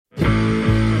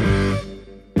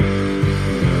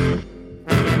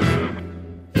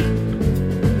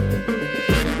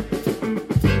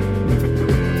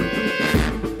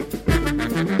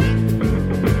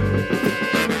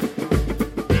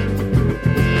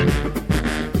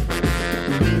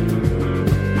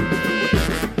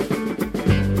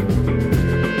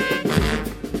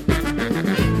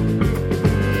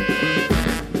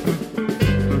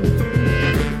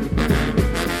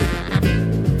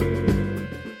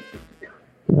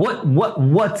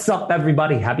What's up,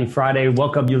 everybody? Happy Friday.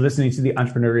 Welcome. You're listening to the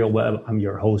Entrepreneurial Web. I'm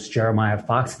your host, Jeremiah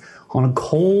Fox, on a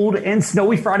cold and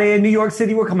snowy Friday in New York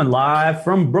City. We're coming live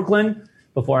from Brooklyn.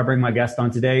 Before I bring my guest on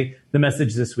today, the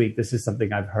message this week, this is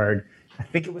something I've heard. I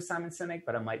think it was Simon Sinek,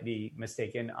 but I might be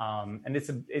mistaken. And it's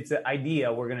an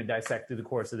idea we're going to dissect through the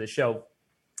course of the show.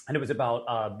 And it was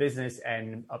about business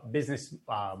and business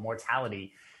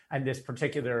mortality. And this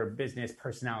particular business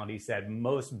personality said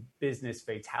most business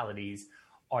fatalities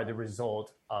are the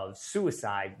result of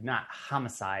suicide, not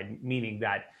homicide, meaning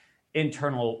that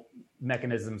internal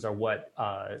mechanisms are what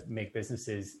make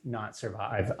businesses not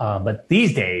survive. But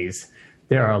these days,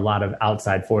 there are a lot of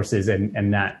outside forces,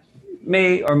 and that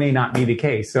may or may not be the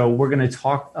case. So we're going to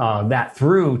talk that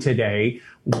through today.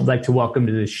 I'd like to welcome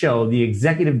to the show the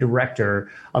executive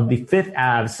director of the Fifth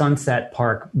Ave Sunset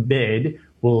Park BID.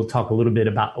 We'll talk a little bit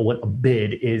about what a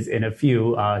BID is in a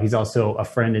few. He's also a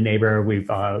friend and neighbor. We've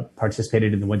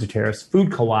participated in the Winter Terrace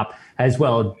Food Co-op as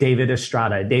well. David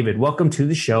Estrada. David, welcome to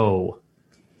the show.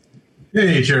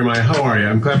 Hey, Jeremiah. How are you?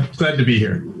 I'm glad to be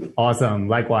here. Awesome.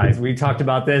 Likewise. We talked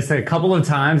about this a couple of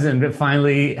times and it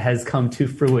finally has come to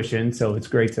fruition. So it's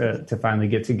great to finally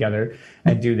get together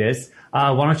and do this.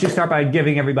 Why don't you start by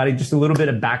giving everybody just a little bit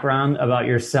of background about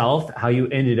yourself, how you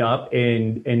ended up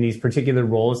in these particular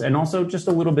roles, and also just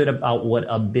a little bit about what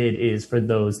a BID is for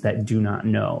those that do not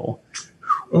know.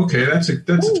 Okay, that's a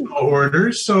tall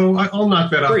order. So I'll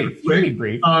knock that out quick.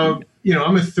 Brief. I'm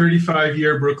a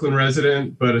 35-year Brooklyn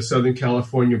resident, but a Southern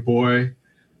California boy.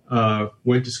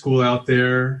 Went to school out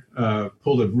there,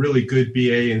 pulled a really good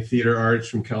BA in theater arts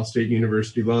from Cal State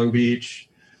University, Long Beach.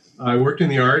 I worked in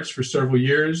the arts for several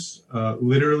years,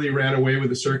 literally ran away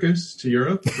with a circus to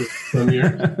Europe for some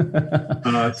years.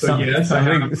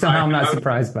 I'm not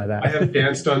surprised by that. I have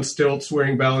danced on stilts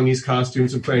wearing Balinese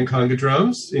costumes and playing conga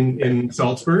drums in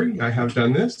Salzburg. I have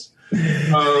done this.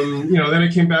 Then I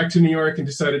came back to New York and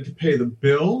decided to pay the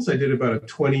bills. I did about a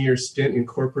 20-year stint in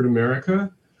corporate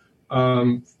America.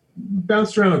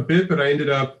 Bounced around a bit, but I ended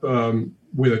up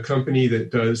with a company that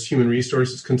does human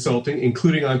resources consulting,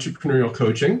 including entrepreneurial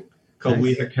coaching, called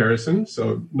Lee Hecht Harrison.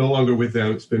 So no longer with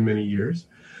them. It's been many years.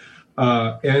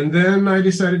 And then I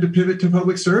decided to pivot to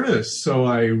public service. So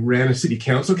I ran a city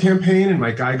council campaign and my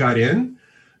guy got in.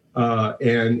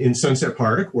 And in Sunset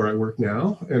Park, where I work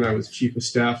now, and I was chief of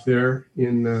staff there.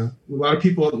 A lot of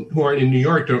people who aren't in New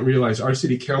York don't realize our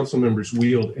city council members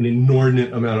wield an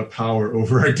inordinate amount of power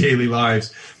over our daily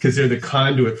lives because they're the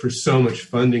conduit for so much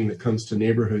funding that comes to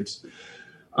neighborhoods.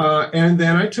 And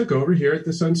then I took over here at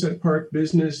the Sunset Park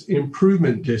Business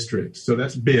Improvement District. So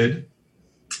that's BID,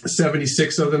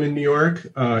 76 of them in New York.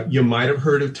 You might have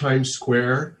heard of Times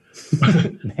Square.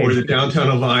 Or the Downtown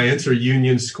Alliance or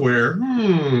Union Square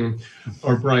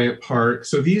or Bryant Park.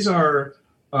 So these are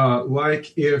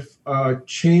like if a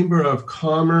Chamber of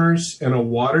Commerce and a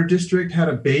water district had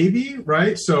a baby,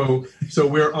 right? So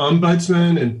we're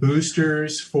ombudsmen and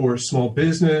boosters for small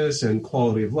business and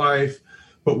quality of life,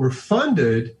 but we're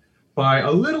funded by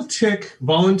a little tick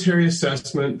voluntary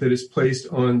assessment that is placed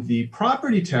on the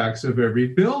property tax of every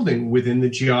building within the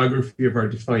geography of our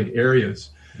defined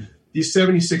areas. These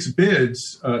 76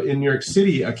 BIDs in New York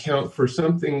City account for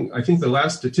something, I think the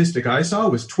last statistic I saw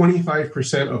was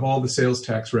 25% of all the sales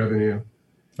tax revenue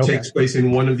takes place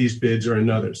in one of these BIDs or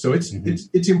another. So it's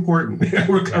important.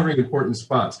 We're covering important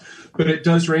spots. But it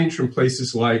does range from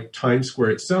places like Times Square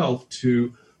itself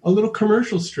to a little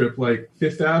commercial strip like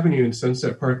Fifth Avenue in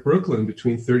Sunset Park, Brooklyn,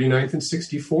 between 39th and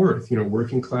 64th,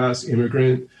 working class,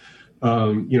 immigrant,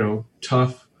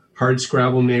 tough,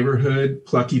 hardscrabble neighborhood,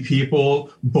 plucky people,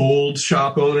 bold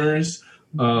shop owners,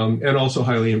 and also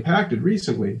highly impacted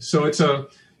recently. So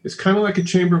it's kind of like a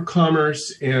Chamber of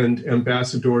Commerce and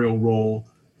ambassadorial role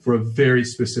for a very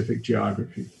specific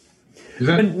geography. Does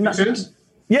that make sense?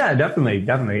 Yeah, definitely.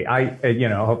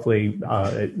 Hopefully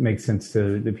it makes sense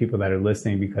to the people that are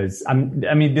listening because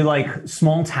do like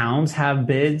small towns have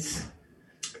BIDs?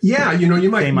 Yeah,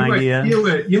 you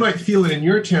might feel it in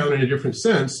your town in a different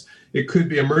sense. It could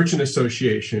be a merchant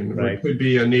association, or it could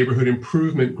be a neighborhood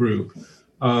improvement group.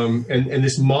 And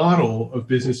this model of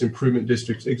business improvement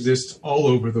districts exists all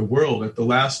over the world. At the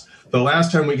last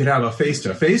time we could have a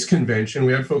face-to-face convention,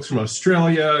 we had folks from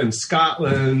Australia and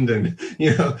Scotland and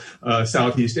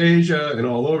Southeast Asia and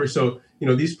all over. So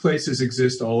these places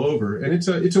exist all over, and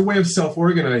it's a way of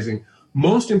self-organizing.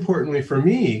 Most importantly for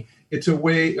me, it's a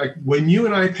way like when you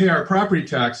and I pay our property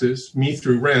taxes, me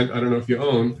through rent. I don't know if you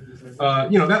own.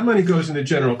 That money goes into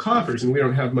general coffers and we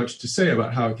don't have much to say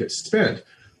about how it gets spent.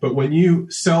 But when you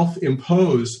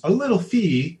self-impose a little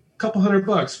fee, a couple $100,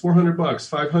 $400,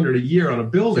 $500 a year on a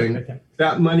building,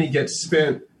 that money gets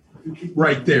spent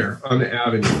right there on the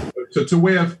avenue. So it's a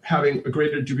way of having a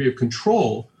greater degree of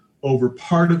control over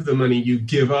part of the money you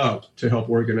give up to help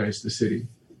organize the city.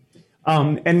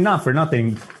 And not for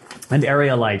nothing, an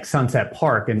area like Sunset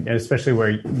Park, and especially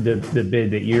where the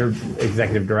bid that you're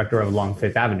executive director of along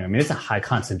Fifth Avenue, I mean, it's a high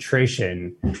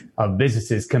concentration of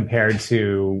businesses compared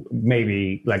to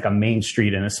maybe like a main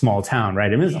street in a small town,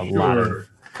 right? I mean,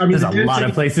 there's a lot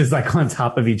of places like on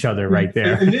top of each other right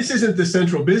there. And this isn't the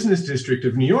central business district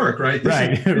of New York, right?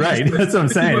 Right. That's what I'm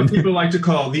saying. What people like to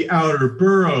call the outer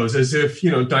boroughs, as if,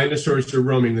 dinosaurs are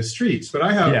roaming the streets. But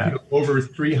I have over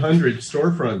 300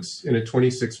 storefronts in a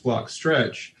 26-block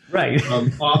stretch. Right.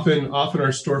 Often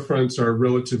our storefronts are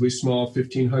relatively small,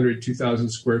 1,500, 2,000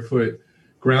 square foot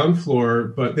ground floor,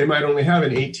 but they might only have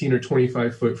an 18 or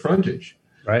 25 foot frontage.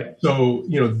 Right. So,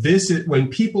 this is when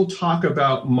people talk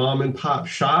about mom and pop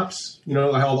shops,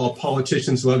 how all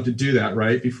politicians love to do that,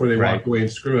 right? Before they walk away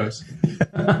and screw us.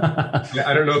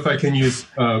 I don't know if I can use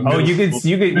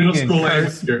middle school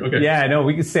language here. Okay. Yeah, no,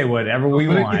 we can say whatever we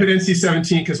want. I'm going to keep it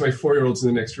NC-17 because my 4-year-old's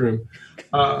in the next room.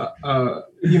 But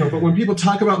when people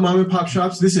talk about mom and pop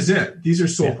shops, this is it. These are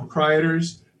sole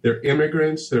proprietors. They're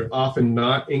immigrants. They're often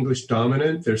not English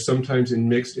dominant. They're sometimes in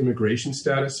mixed immigration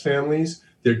status families.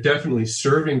 They're definitely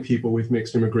serving people with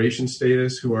mixed immigration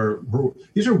status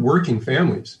these are working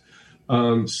families.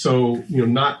 So,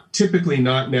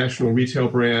 not national retail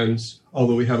brands,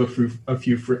 although we have a few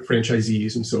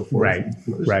franchisees and so forth.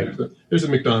 Right. There's a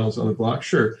McDonald's on the block,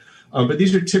 sure. But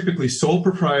these are typically sole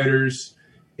proprietors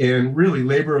and really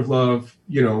labor of love,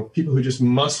 people who just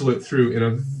muscle it through in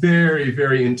a very,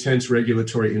 very intense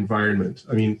regulatory environment.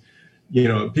 I mean,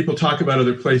 people talk about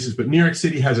other places, but New York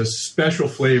City has a special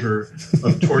flavor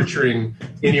of torturing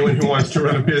anyone who wants to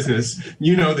run a business.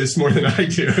 You know this more than I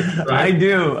do. Right? I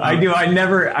do. I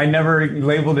never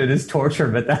labeled it as torture,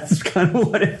 but that's kind of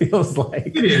what it feels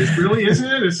like. It is, really, isn't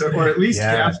it? Or at least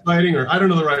gaslighting, or I don't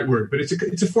know the right word, but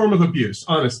it's a form of abuse.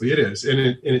 Honestly, it is, and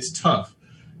it's tough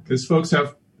because folks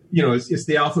have. It's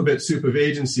the alphabet soup of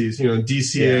agencies,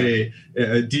 DCA,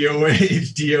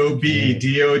 DOH, DOB,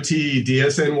 DOT,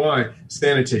 DSNY,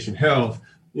 sanitation, health,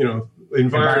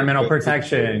 environmental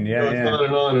protection. On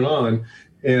and on and on.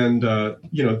 And,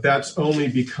 that's only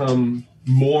become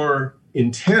more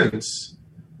intense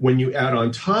when you add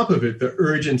on top of it the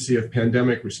urgency of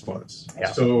pandemic response.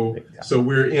 Yeah. So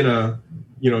we're in a,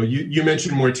 you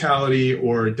mentioned mortality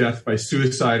or death by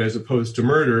suicide as opposed to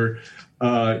murder.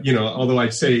 Although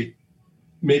I'd say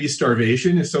maybe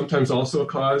starvation is sometimes also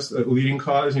a leading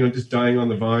cause, just dying on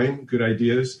the vine, good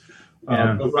ideas.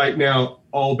 But right now,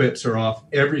 all bets are off.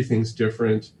 Everything's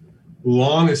different.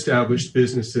 Long established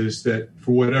businesses that,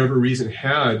 for whatever reason,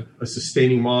 had a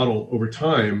sustaining model over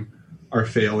time are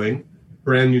failing.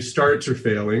 Brand new starts are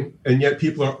failing, and yet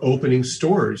people are opening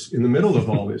stores in the middle of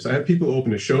all this. I have people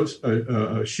open a shoe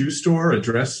store, a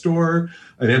dress store,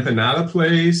 an empanada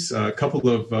place, a couple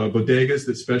of bodegas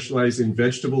that specialize in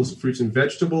vegetables, fruits and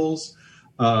vegetables.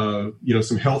 Some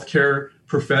healthcare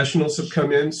professionals have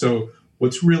come in. So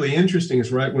what's really interesting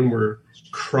is right when we're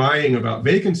crying about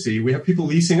vacancy, we have people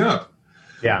leasing up.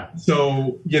 Yeah.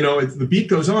 So, the beat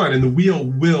goes on and the wheel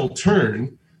will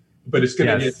turn, but it's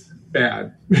going to get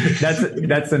bad.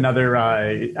 That's another,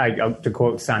 to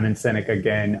quote Simon Sinek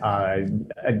again,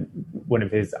 one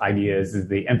of his ideas is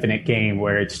the infinite game,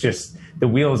 where it's just the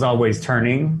wheel is always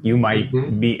turning. You might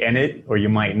be in it or you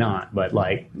might not, but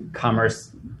like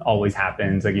commerce always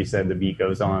happens. Like you said, the beat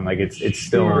goes on. Like it's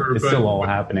still all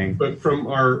happening. But from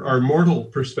our mortal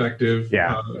perspective,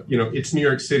 it's New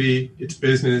York City, it's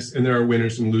business, and there are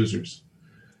winners and losers.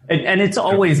 And it's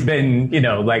always been,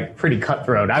 pretty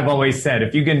cutthroat. I've always said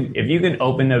if you can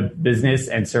open a business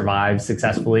and survive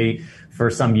successfully for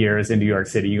some years in New York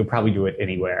City, you could probably do it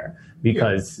anywhere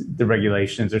because the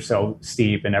regulations are so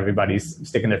steep and everybody's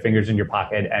sticking their fingers in your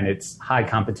pocket and it's high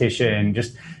competition.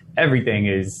 Just everything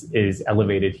is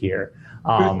elevated here.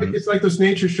 It's like those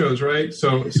nature shows, right?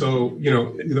 So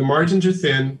the margins are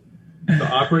thin. The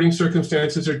operating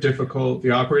circumstances are difficult.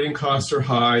 The operating costs are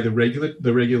high. The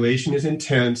regulation is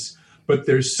intense, but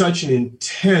there's such an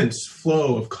intense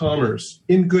flow of commerce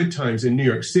in good times in New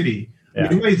York City. Yeah. I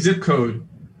mean, my zip code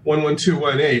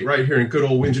 11218 right here in good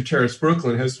old Windsor Terrace,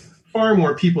 Brooklyn, has far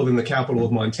more people than the capital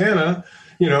of Montana,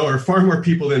 or far more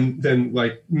people than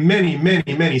like many,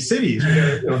 many, many cities. We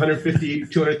got 150,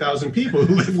 200,000 people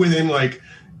who live within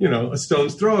a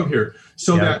stone's throw of here.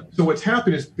 So what's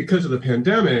happened is because of the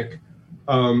pandemic,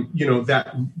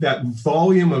 that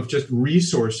volume of just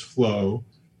resource flow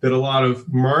that a lot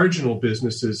of marginal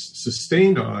businesses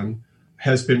sustained on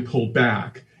has been pulled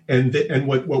back. And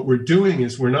what we're doing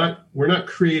is we're not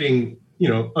creating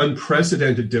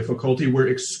unprecedented difficulty. We're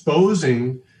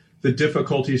exposing the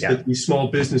difficulties that these small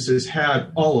businesses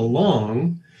had all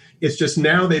along. It's just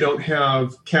now they don't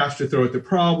have cash to throw at the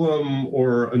problem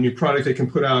or a new product they can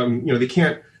put out. And,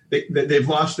 they've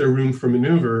lost their room for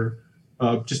maneuver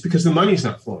just because the money's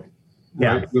not flowing.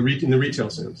 Right? In the retail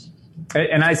sense.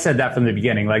 And I said that from the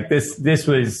beginning, like this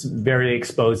was very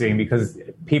exposing because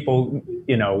people,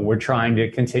 were trying to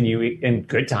continue in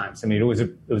good times. I mean, it was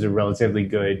a relatively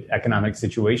good economic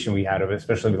situation we had,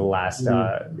 especially the last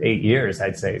 8 years,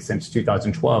 I'd say, since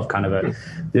 2012, kind of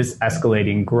this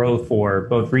escalating growth for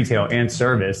both retail and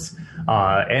service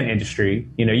and industry.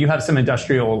 You have some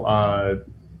industrial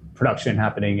production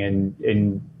happening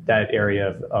in that area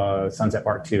of Sunset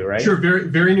Park too, right? Sure, very,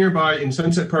 very nearby in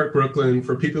Sunset Park, Brooklyn.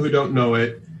 For people who don't know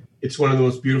it, it's one of the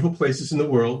most beautiful places in the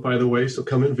world, by the way, so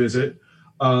come and visit.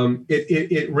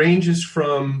 It ranges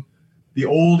from the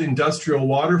old industrial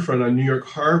waterfront on New York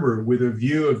Harbor with a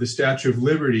view of the Statue of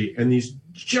Liberty and these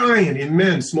giant,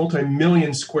 immense,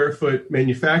 multi-million square foot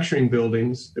manufacturing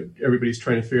buildings that everybody's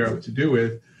trying to figure out what to do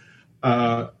with,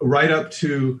 right up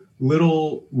to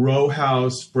little row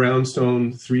house,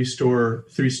 brownstone, three-story,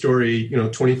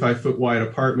 25-foot wide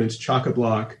apartments,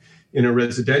 chock-a-block in a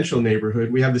residential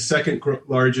neighborhood. We have the second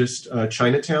largest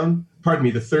Chinatown,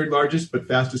 the third largest but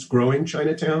fastest growing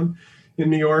Chinatown in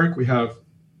New York. We have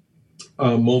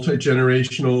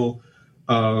multi-generational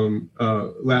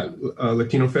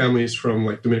Latino families from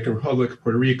like Dominican Republic,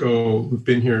 Puerto Rico, who've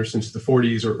been here since the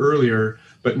 40s or earlier.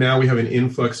 But now we have an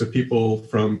influx of people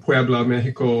from Puebla,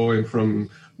 Mexico, and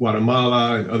from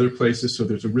Guatemala and other places. So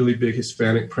there's a really big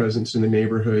Hispanic presence in the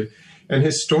neighborhood. And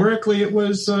historically, it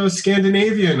was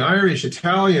Scandinavian, Irish,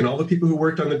 Italian, all the people who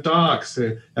worked on the docks.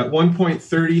 At one point,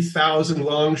 30,000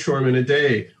 longshoremen a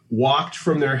day walked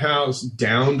from their house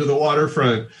down to the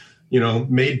waterfront,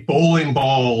 made bowling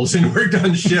balls and worked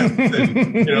on ships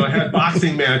and, had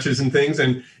boxing matches and things.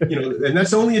 And, and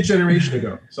that's only a generation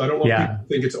ago. So I don't want people to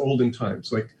think it's olden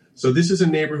times. So this is a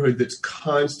neighborhood that's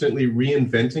constantly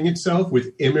reinventing itself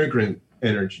with immigrant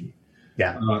energy.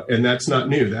 Yeah. And that's not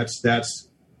new. That's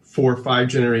 4 or 5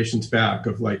 generations back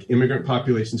of like immigrant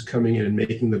populations coming in and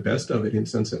making the best of it in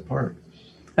Sunset Park.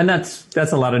 And that's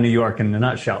a lot of New York in a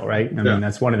nutshell, right? I mean,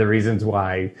 that's one of the reasons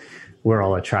why we're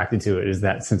all attracted to it, is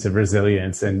that sense of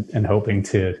resilience and hoping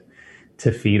to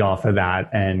feed off of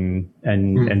that and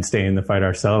stay in the fight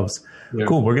ourselves. Yeah.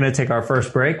 Cool. We're going to take our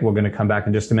first break. We're going to come back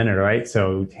in just a minute. All right.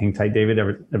 So hang tight, David.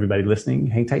 Everybody listening,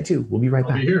 hang tight too. We'll be right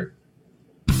back. I'll be here.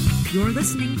 You're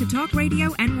listening to Talk Radio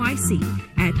NYC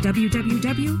at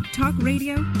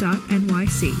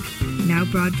www.talkradio.nyc. Now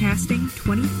broadcasting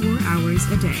 24 hours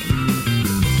a day.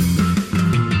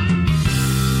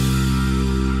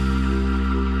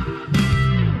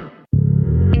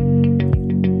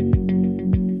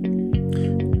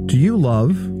 Do you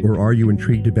love or are you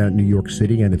intrigued about New York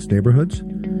City and its neighborhoods?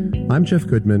 I'm Jeff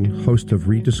Goodman, host of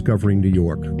Rediscovering New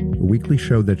York, a weekly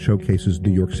show that showcases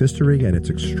New York's history and its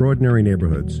extraordinary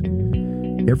neighborhoods.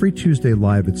 Every Tuesday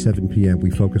live at 7 p.m.,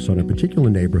 we focus on a particular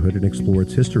neighborhood and explore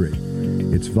its history,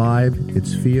 its vibe,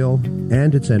 its feel,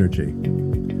 and its energy.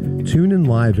 Tune in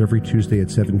live every Tuesday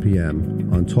at 7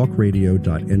 p.m. on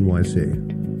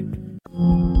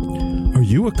talkradio.nyc. Are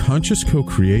you a conscious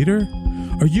co-creator?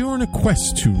 Are you on a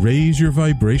quest to raise your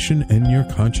vibration and your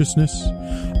consciousness?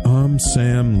 I'm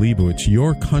Sam Leibowitz,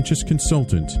 your conscious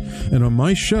consultant, and on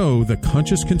my show, The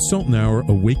Conscious Consultant Hour,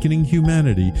 Awakening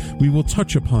Humanity, we will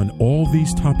touch upon all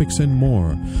these topics and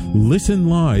more. Listen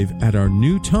live at our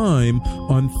new time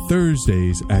on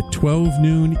Thursdays at 12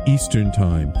 noon Eastern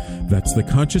Time. That's The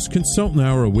Conscious Consultant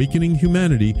Hour, Awakening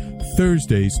Humanity,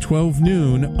 Thursdays, 12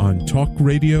 noon on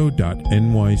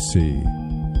talkradio.nyc.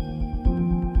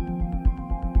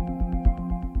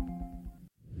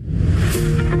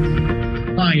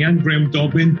 Hi, I'm Graham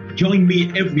Dobbin. Join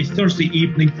me every Thursday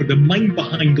evening for the Mind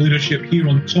Behind Leadership here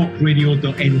on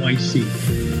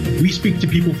talkradio.nyc. We speak to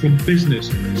people from business,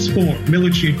 sport,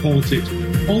 military and politics,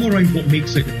 all around what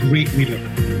makes a great leader.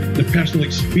 The personal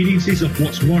experiences of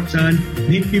what's worked and,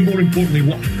 maybe more importantly,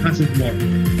 what hasn't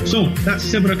worked. So, that's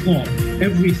 7 o'clock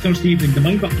every Thursday evening, the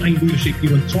Mind Behind Leadership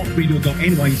here on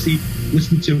talkradio.nyc.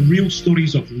 Listen to real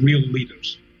stories of real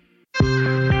leaders.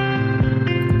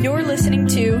 You're listening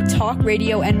to Talk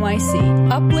Radio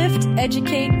NYC. Uplift,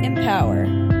 educate, empower.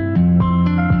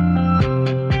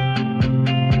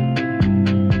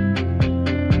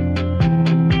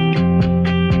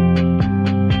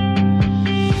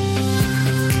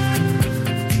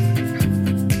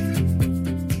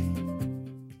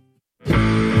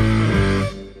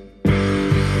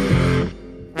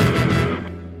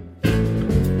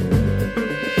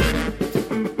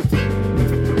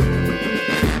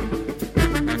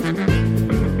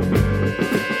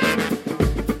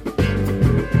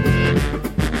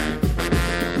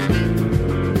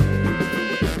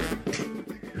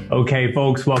 Okay,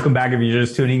 folks, welcome back. If you're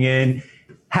just tuning in,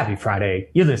 happy Friday.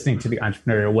 You're listening to the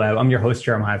Entrepreneurial Web. I'm your host,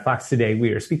 Jeremiah Fox. Today, we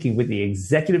are speaking with the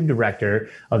executive director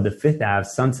of the Fifth Ave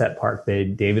Sunset Park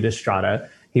bid, David Estrada.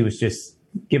 He was just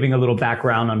giving a little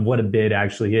background on what a bid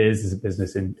actually is. It's a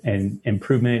business and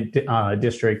improvement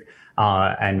district,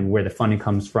 and where the funding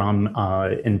comes from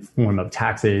in form of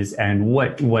taxes, and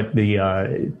what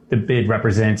the bid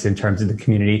represents in terms of the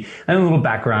community, and a little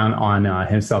background on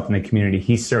himself and the community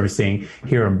he's servicing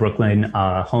here in Brooklyn,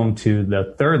 home to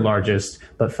the third largest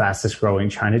but fastest growing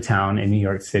Chinatown in New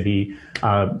York City,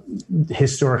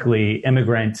 historically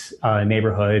immigrant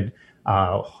neighborhood.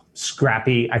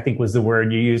 Scrappy, I think, was the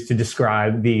word you used to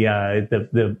describe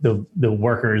the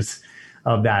workers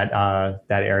of that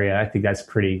area. I think it's a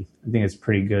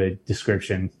pretty good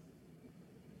description.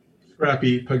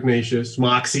 Scrappy, pugnacious,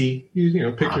 moxie.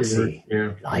 Picture Moxie.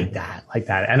 Yeah, like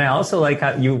that. And I also like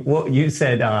how you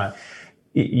said.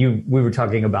 We were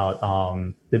talking about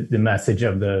the message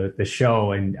of the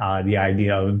show, and the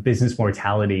idea of business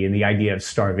mortality and the idea of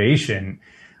starvation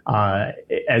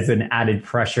as an added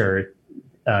pressure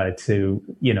to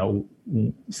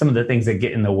some of the things that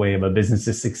get in the way of a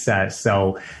business's success.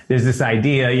 So there's this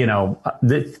idea,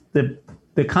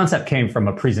 the concept came from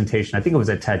a presentation. I think it was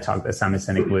a TED Talk that Simon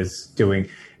Sinek was doing,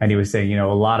 and he was saying,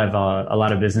 a lot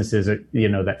of businesses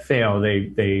that fail,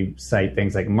 they cite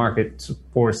things like market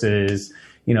forces,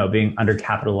 being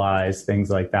undercapitalized, things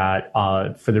like that,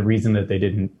 for the reason that they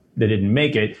didn't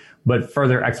make it. But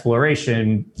further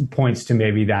exploration points to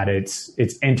maybe that it's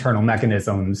internal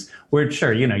mechanisms where,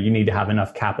 sure, you need to have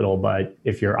enough capital, but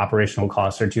if your operational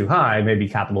costs are too high, maybe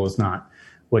capital is not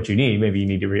what you need. Maybe you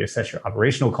need to reassess your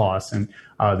operational costs and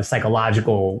the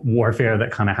psychological warfare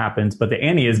that kind of happens. But the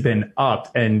ante has been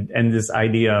upped, and this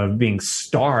idea of being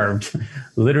starved,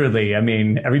 literally, I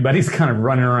mean, everybody's kind of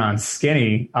running around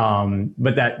skinny.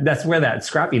 But that's where that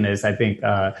scrappiness, I think,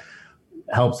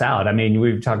 helps out. I mean,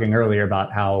 we were talking earlier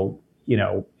about how,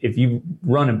 if you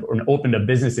run and opened a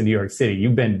business in New York City,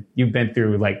 you've been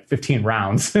through like 15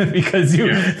 rounds because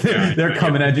they're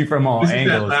coming at you from all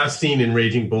angles. That last scene in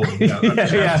Raging Bull.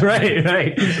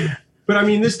 Right. But I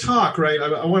mean, this talk, right?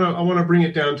 I want to bring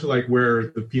it down to like where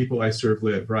the people I serve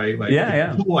live, right? Like,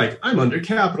 people like, I'm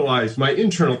undercapitalized, my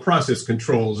internal process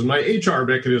controls and my HR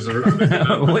mechanism.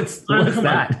 What's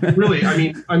that? Really,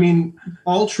 I mean,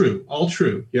 all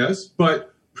true, yes, but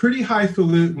pretty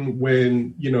highfalutin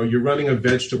when you're running a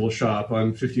vegetable shop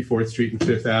on 54th Street and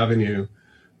Fifth Avenue.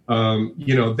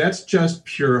 That's just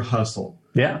pure hustle.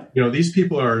 Yeah. These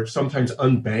people are sometimes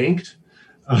unbanked.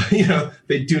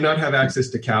 They do not have access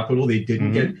to capital. They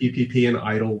didn't get PPP and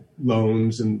EIDL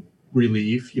loans and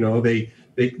relief.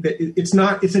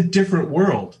 It's a different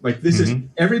world. Like this is,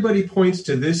 everybody points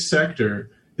to this sector,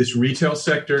 this retail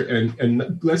sector,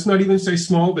 and let's not even say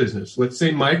small business. Let's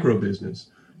say micro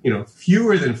business.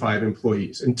 Fewer than 5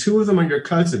 employees, and 2 of them are your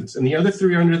cousins, and the other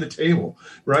 3 are under the table,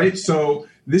 right? So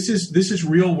this is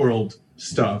real world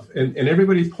stuff, and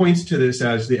everybody points to this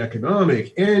as the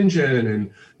economic engine,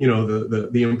 and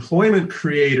the employment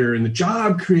creator and the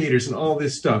job creators and all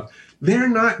this stuff. They're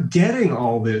not getting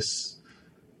all this,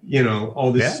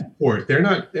 all this support. They're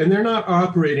not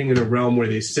operating in a realm where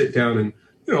they sit down and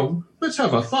let's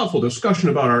have a thoughtful discussion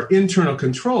about our internal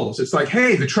controls. It's like,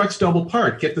 hey, the truck's double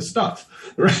parked, get the stuff,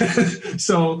 right?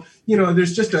 So,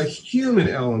 there's just a human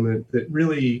element that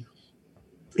really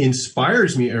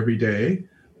inspires me every day.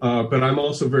 But I'm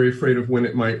also very afraid of when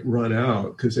it might run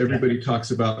out, because everybody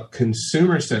talks about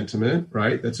consumer sentiment,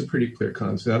 right? That's a pretty clear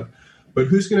concept. But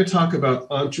who's going to talk about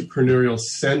entrepreneurial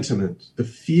sentiment, the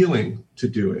feeling to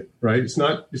do it, right? It's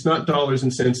not dollars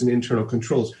and cents and internal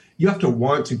controls. You have to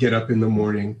want to get up in the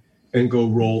morning and go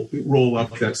roll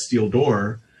up that steel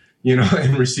door,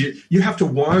 and receive. You have to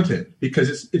want it,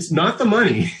 because it's not the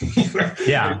money.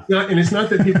 Yeah. It's not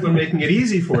that people are making it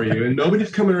easy for you, and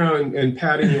nobody's coming around and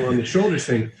patting you on the shoulder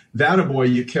saying, that a boy,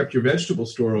 you kept your vegetable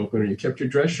store open or you kept your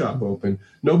dress shop open.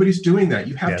 Nobody's doing that.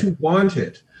 You have to want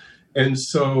it. And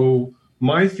so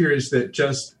my fear is that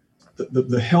just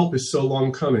the help is so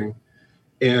long coming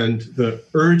and the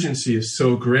urgency is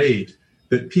so great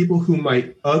that people who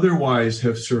might otherwise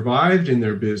have survived in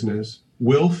their business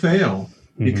will fail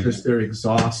because they're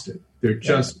exhausted. They're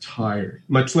just tired,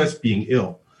 much less being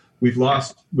ill. We've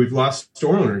lost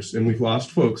store owners, and we've lost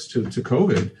folks to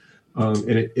COVID.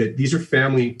 And these are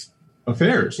family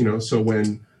affairs, So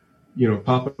when,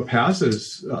 Papa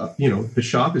passes, the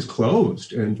shop is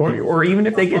closed, and or even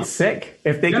if they get sick,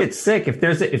 if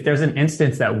there's an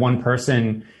instance that one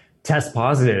person tests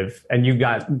positive and you've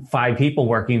got 5 people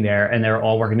working there and they're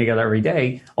all working together every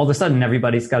day, all of a sudden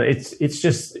everybody's got it's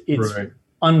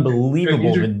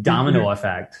unbelievable, the domino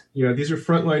effect. Yeah, these are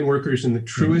frontline workers in the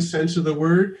truest sense of the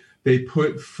word. They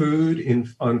put food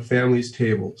on families'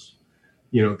 tables.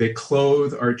 They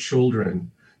clothe our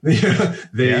children.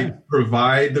 They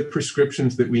provide the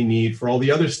prescriptions that we need for all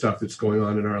the other stuff that's going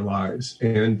on in our lives.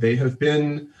 And they have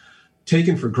been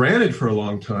taken for granted for a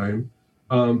long time.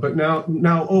 But now,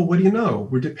 what do you know?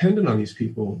 We're dependent on these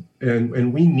people,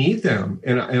 and we need them.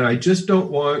 And I just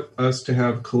don't want us to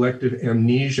have collective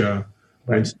amnesia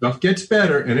when stuff gets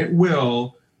better, and it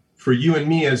will, for you and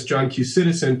me as John Q.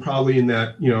 Citizen, probably in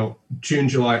that, June,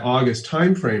 July, August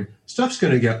timeframe, stuff's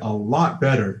going to get a lot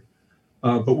better.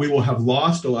 But we will have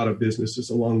lost a lot of businesses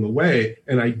along the way.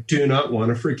 And I do not want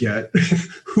to forget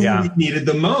who we needed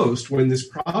the most when this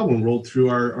problem rolled through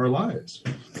our lives.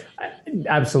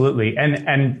 Absolutely.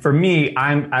 And for me,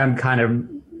 I'm kind of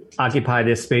occupy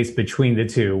this space between the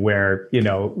two where,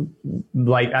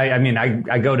 like,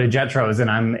 I go to Jetro's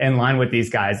and I'm in line with these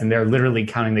guys and they're literally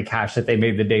counting the cash that they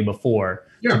made the day before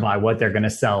to buy what they're going to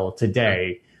sell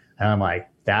today. And I'm like,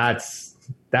 that's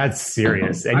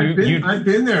serious. And I've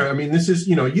been there. I mean, this is,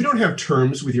 you don't have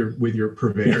terms with your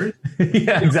purveyor.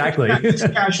 Exactly. It's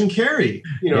cash and carry.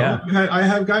 I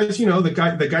have guys,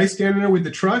 the guy standing there with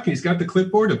the truck, he's got the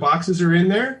clipboard, the boxes are in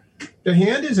there. The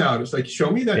hand is out. It's like,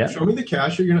 show me that, show me the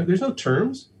cash. There's no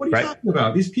terms. What are you talking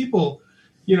about? These people,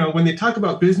 when they talk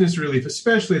about business relief,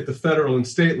 especially at the federal and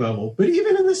state level, but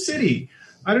even in the city,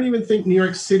 I don't even think New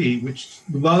York City, which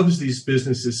loves these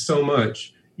businesses so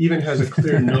much, even has a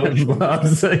clear notion of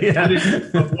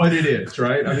what it is,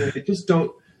 right? I mean, they just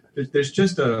don't. There's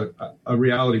just a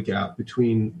reality gap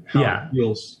between how it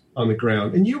feels on the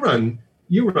ground. And you run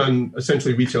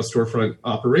essentially retail storefront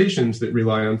operations that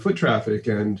rely on foot traffic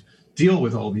and deal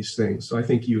with all these things. So I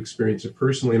think you experience it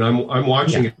personally, and I'm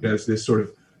watching it as this sort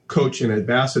of coach and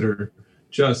ambassador.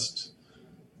 Just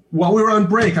while we were on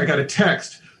break, I got a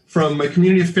text from my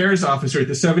community affairs officer at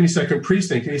the 72nd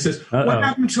Precinct. And he says, what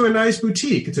happened to a nice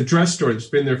boutique? It's a dress store that's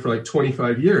been there for like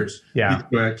 25 years. Yeah.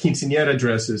 Quinceañera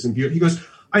dresses. And he goes,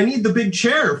 I need the big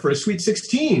chair for a Sweet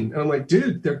 16. And I'm like,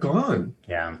 dude, they're gone.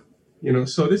 Yeah.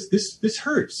 So this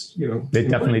hurts, It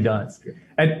definitely does.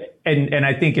 And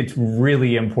I think it's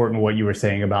really important what you were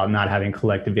saying about not having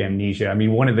collective amnesia. I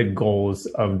mean, one of the goals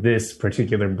of this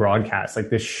particular broadcast, like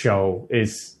this show,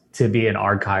 is to be an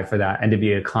archive for that and to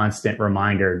be a constant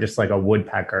reminder, just like a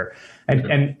woodpecker.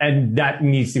 And that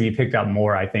needs to be picked up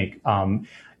more, I think,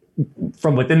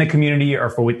 from within the community or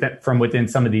from within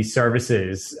some of these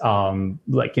services,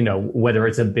 like, whether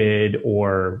it's a bid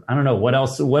or I don't know, what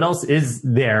else is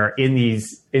there in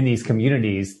these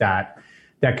communities that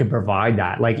could provide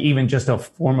that, like even just a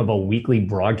form of a weekly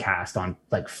broadcast on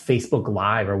like Facebook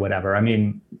Live or whatever. I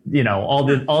mean, all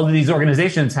of these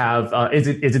organizations have, is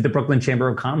it the Brooklyn Chamber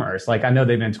of Commerce? Like, I know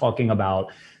they've been talking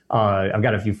about, I've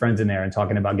got a few friends in there and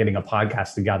talking about getting a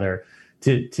podcast together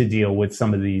to deal with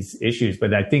some of these issues.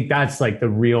 But I think that's like the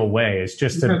real way. It's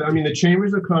just the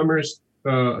Chambers of Commerce,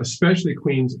 especially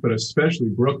Queens, but especially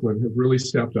Brooklyn, have really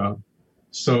stepped up.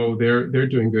 So they're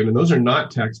doing good, and those are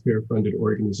not taxpayer-funded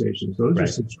organizations. Those are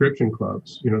subscription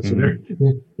clubs, So they're,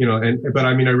 but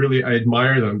I mean, I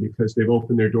admire them because they've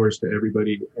opened their doors to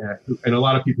everybody, and a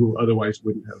lot of people who otherwise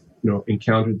wouldn't have,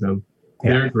 encountered them.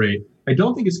 They're great. I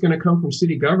don't think it's going to come from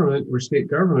city government or state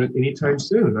government anytime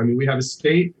soon. I mean, we have a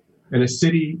state and a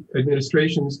city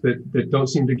administrations that don't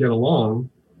seem to get along,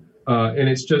 and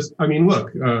it's just, I mean,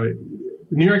 look.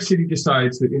 New York City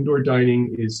decides that indoor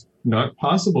dining is not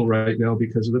possible right now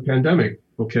because of the pandemic.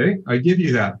 Okay, I give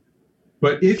you that.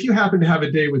 But if you happen to have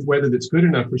a day with weather that's good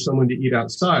enough for someone to eat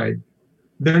outside,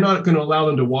 they're not going to allow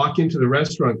them to walk into the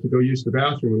restaurant to go use the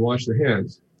bathroom and wash their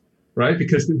hands, right?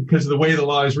 Because of the way the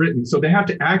law is written. So they have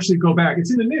to actually go back.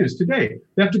 It's in the news today.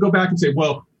 They have to go back and say,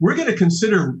 well, we're going to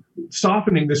consider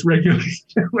softening this regulation.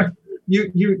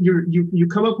 You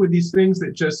come up with these things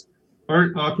that just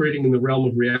aren't operating in the realm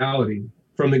of reality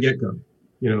from the get-go,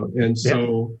 and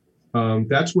so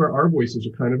that's where our voices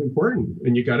are kind of important.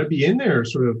 And you got to be in there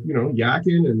sort of,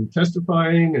 yakking and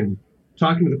testifying and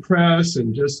talking to the press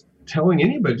and just telling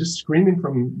anybody, just screaming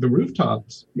from the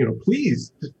rooftops,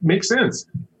 please, just make sense.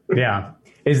 Yeah.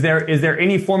 Is there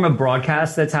any form of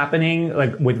broadcast that's happening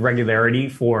like with regularity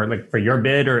for your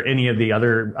bid or any of the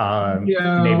other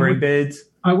neighboring bids?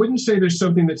 I wouldn't say there's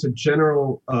something that's a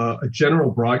general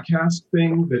broadcast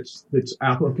thing that's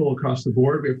applicable across the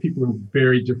board. We have people in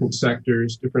very different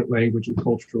sectors, different language and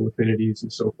cultural affinities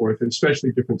and so forth, and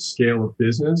especially different scale of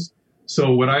business.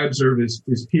 So what I observe is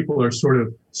people are sort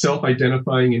of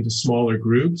self-identifying into smaller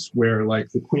groups where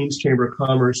like the Queens Chamber of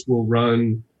Commerce will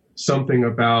run something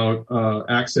about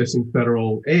accessing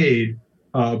federal aid,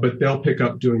 but they'll pick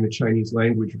up doing the Chinese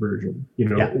language version,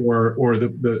 or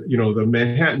the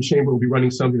Manhattan Chamber will be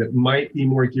running something that might be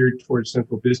more geared towards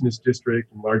central business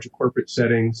district and larger corporate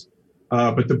settings.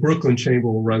 But the Brooklyn Chamber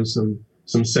will run some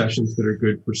sessions that are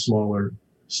good for smaller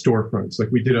storefronts.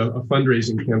 Like we did a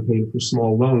fundraising campaign for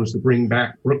small loans to bring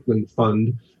back Brooklyn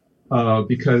Fund,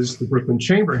 because the Brooklyn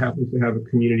Chamber happens to have a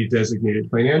community designated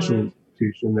financial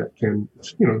institution that can,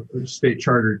 state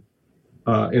chartered,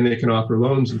 and they can offer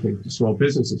loans and things to small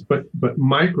businesses, but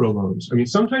micro loans. I mean,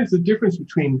 sometimes the difference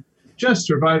between just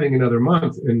surviving another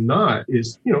month and not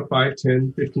is, $5,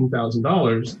 $10,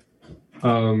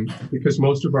 $15,000, because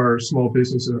most of our small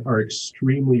businesses are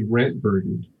extremely rent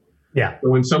burdened. Yeah. So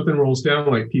when something rolls down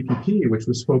like PPP, which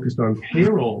was focused on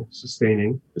payroll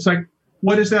sustaining, it's like,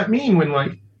 what does that mean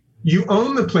when you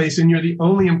own the place and you're the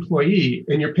only employee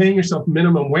and you're paying yourself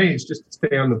minimum wage just to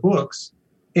stay on the books,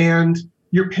 and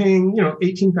you're paying,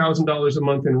 $18,000 a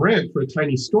month in rent for a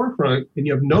tiny storefront and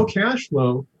you have no cash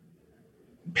flow?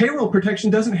 Payroll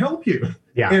protection doesn't help you.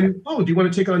 Yeah. And, do you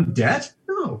want to take on debt?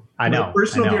 No. I know.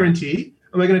 Personal guarantee?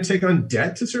 Am I going to take on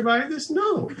debt to survive this?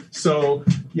 No. So,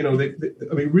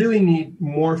 we really need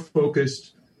more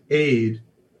focused aid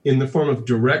in the form of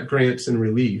direct grants and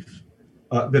relief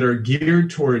that are geared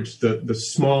towards the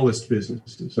smallest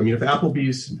businesses. I mean, if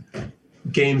Applebee's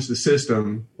games the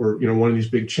system, or one of these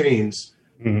big chains,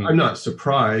 I'm not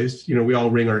surprised. We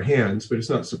all wring our hands, but it's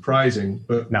not surprising.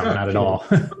 But no, not at all.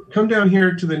 Come down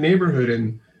here to the neighborhood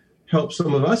and help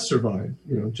some of us survive.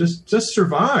 Just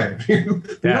survive.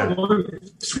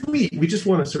 Sweet. We just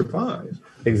want to survive.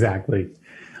 Exactly.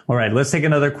 All right, let's take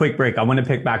another quick break. I want to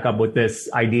pick back up with this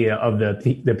idea of the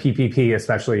PPP,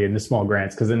 especially in the small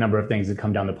grants, because a number of things have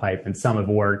come down the pipe, and some have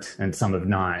worked and some have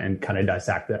not, and kind of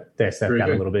dissect that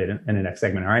a little bit in the next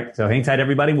segment. All right, so hang tight,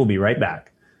 everybody. We'll be right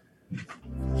back.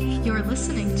 You're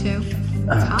listening to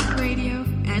Talk Radio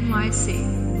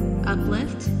NYC.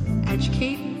 Uplift,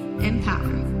 educate,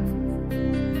 empower.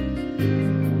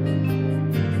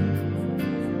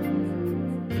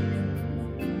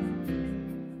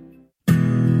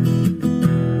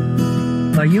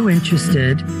 Are you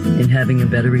interested in having a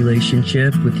better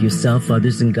relationship with yourself,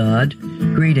 others, and God?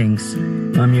 Greetings.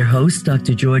 I'm your host,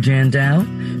 Dr. George Andow,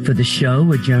 for the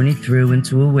show A Journey Through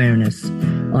into Awareness.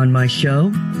 On my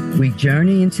show, we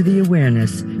journey into the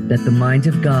awareness that the mind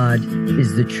of God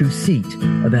is the true seat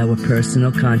of our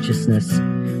personal consciousness.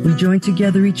 We join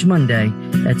together each Monday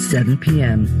at 7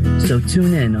 p.m., so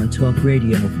tune in on Talk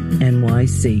Radio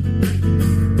NYC.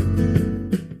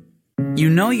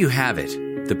 You know you have it.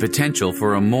 The potential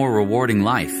for a more rewarding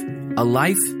life, a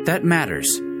life that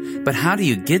matters. But how do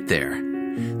you get there?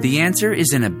 The answer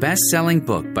is in a best-selling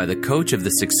book by the coach of the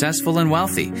successful and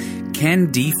wealthy,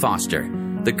 Ken D. Foster,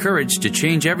 The Courage to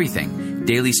Change Everything,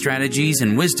 Daily Strategies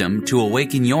and Wisdom to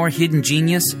Awaken Your Hidden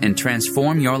Genius and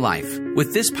Transform Your Life.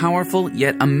 With this powerful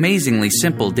yet amazingly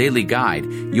simple daily guide,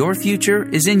 your future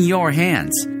is in your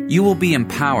hands. You will be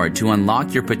empowered to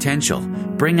unlock your potential,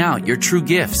 bring out your true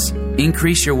gifts,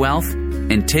 increase your wealth,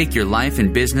 and take your life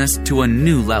and business to a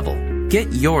new level.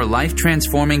 Get your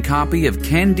life-transforming copy of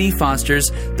Ken D.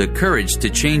 Foster's The Courage to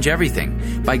Change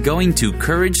Everything by going to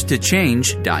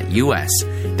couragetochange.us.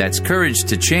 That's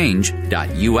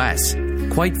couragetochange.us.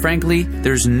 Quite frankly,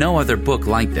 there's no other book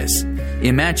like this.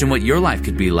 Imagine what your life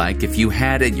could be like if you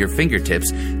had at your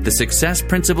fingertips the success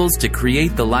principles to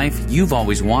create the life you've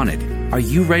always wanted. Are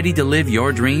you ready to live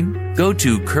your dream? Go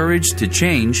to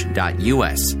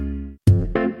couragetochange.us.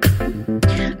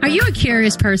 Are you a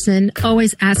curious person,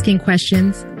 always asking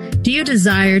questions? Do you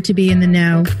desire to be in the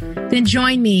know? Then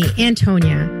join me,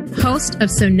 Antonia, host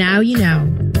of So Now You Know,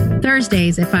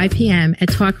 Thursdays at 5 p.m. at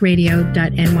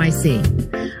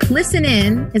talkradio.nyc. Listen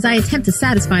in as I attempt to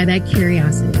satisfy that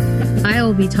curiosity. I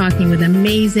will be talking with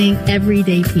amazing,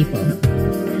 everyday people.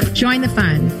 Join the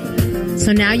fun.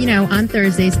 So Now You Know on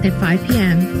Thursdays at 5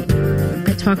 p.m.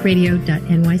 at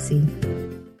talkradio.nyc.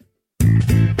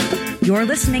 You're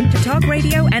listening to Talk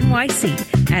Radio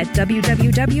NYC at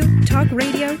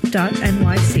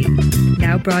www.talkradio.nyc.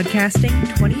 Now broadcasting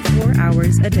 24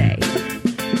 hours a day.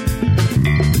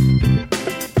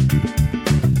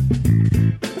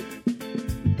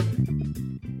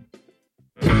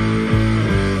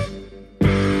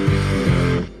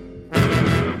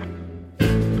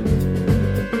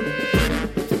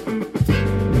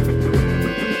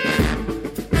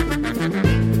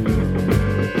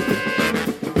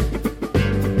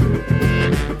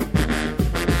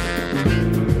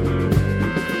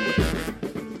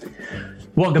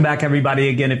 Welcome back, everybody.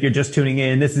 Again, if you're just tuning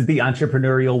in, this is the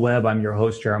Entrepreneurial Web. I'm your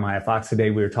host, Jeremiah Fox. Today,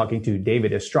 we are talking to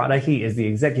David Estrada. He is the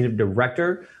executive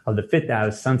director of the Fifth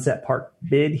Ave Sunset Park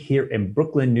Bid here in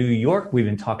Brooklyn, New York. We've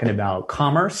been talking about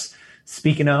commerce.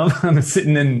 Speaking of, I'm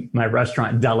sitting in my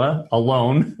restaurant, Della,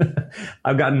 alone.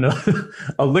 I've gotten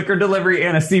a liquor delivery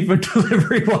and a seafood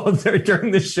delivery while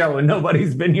during the show, and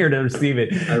nobody's been here to receive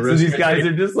it. So these guys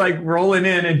are just like rolling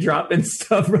in and dropping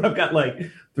stuff. I've got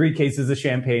like 3 cases of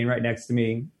champagne right next to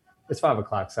me. It's 5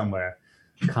 o'clock somewhere.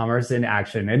 Commerce in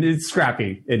action. And it's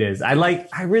scrappy. It is. I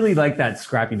really like that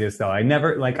scrappiness though. I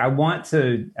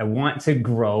want to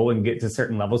grow and get to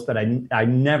certain levels, but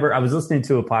I was listening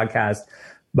to a podcast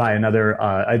by another,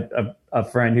 a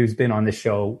friend who's been on the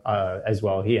show, as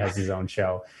well. He has his own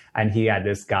show, and he had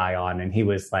this guy on, and he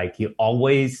was like, he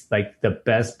always, like, the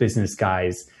best business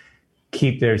guys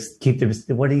keep their,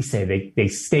 what did he say? They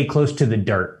stay close to the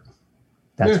dirt.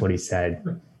 That's what he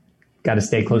said. Got to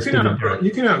stay close to the dirt.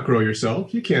 You can outgrow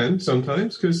yourself. You can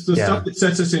sometimes, because the stuff that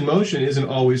sets us in motion isn't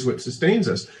always what sustains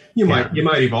us. You might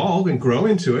evolve and grow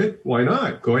into it. Why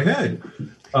not? Go ahead.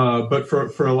 But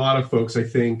for a lot of folks, I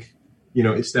think,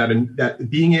 it's that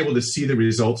being able to see the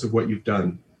results of what you've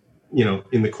done,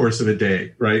 in the course of a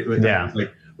day, right?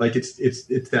 Like it's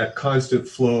that constant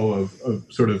flow of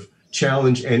sort of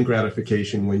challenge and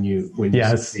gratification when you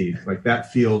succeed. Like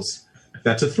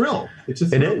that's a thrill. It's a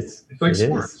thrill. It is. It's like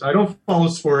sports. I don't follow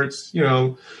sports,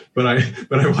 but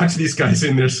I watch these guys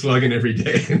in there slugging every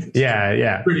day.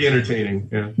 It's pretty entertaining.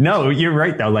 Yeah. No, you're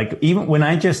right though. Like even when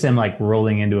I just am like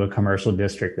rolling into a commercial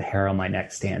district, the hair on my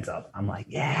neck stands up. I'm like,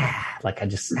 like I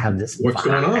just have this. What's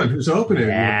going on? Who's opening?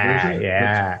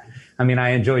 Yeah. I mean, I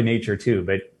enjoy nature too,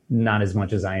 but not as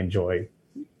much as I enjoy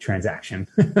transaction.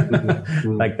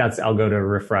 Like I'll go to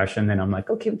refresh and then I'm like,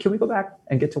 okay, can we go back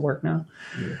and get to work now?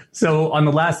 So on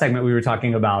the last segment, we were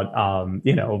talking about,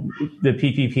 the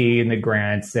PPP and the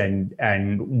grants and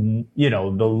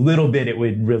the little bit it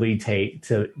would really take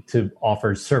to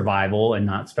offer survival and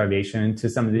not starvation to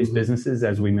some of these businesses,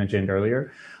 as we mentioned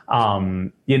earlier.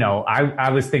 I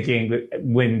was thinking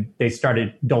when they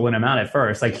started doling them out at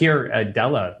first, like here at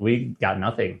Della, we got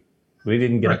nothing. We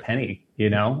didn't get a penny,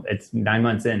 it's 9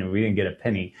 months in and we didn't get a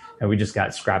penny, and we just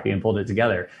got scrappy and pulled it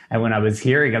together. And when I was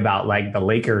hearing about like the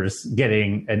Lakers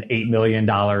getting an $8 million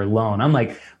loan, I'm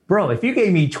like, bro, if you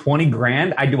gave me 20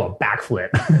 grand, I'd do a backflip.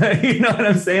 You know what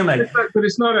I'm saying? Like, but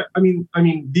it's not, I mean,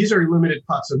 these are limited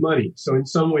pots of money. So in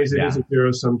some ways it is a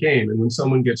zero-sum game. And when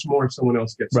someone gets more, someone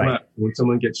else gets less. When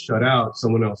someone gets shut out,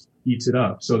 someone else eats it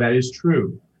up. So that is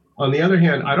true. On the other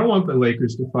hand, I don't want the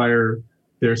Lakers to fire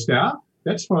their staff.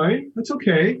 That's fine. That's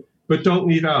okay. But don't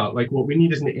leave out. Like what we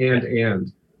need is an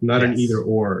and, not an either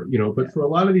or, but for a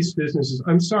lot of these businesses,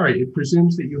 I'm sorry, it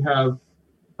presumes that you have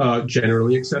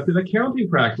generally accepted accounting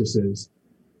practices,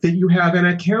 that you have an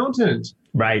accountant,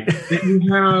 right? That you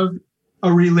have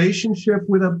a relationship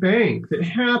with a bank that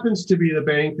happens to be the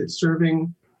bank that's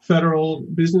serving federal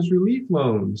business relief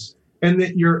loans, and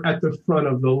that you're at the front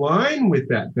of the line with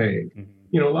that bank.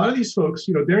 A lot of these folks,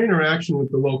 their interaction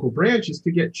with the local branch is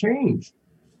to get change.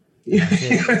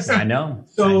 I know.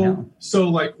 So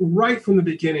like right from the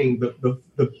beginning,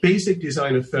 the basic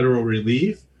design of federal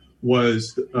relief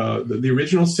was the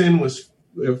original sin was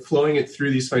flowing it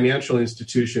through these financial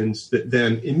institutions that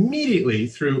then immediately,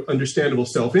 through understandable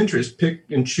self-interest, pick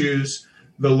and choose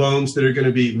the loans that are going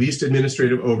to be least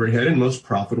administrative overhead and most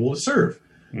profitable to serve.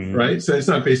 Right. So it's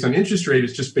not based on interest rate.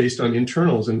 It's just based on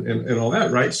internals and all that.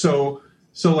 Right. So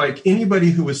like anybody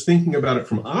who was thinking about it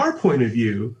from our point of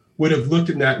view would have looked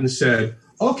at that and said,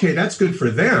 okay, that's good for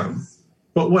them,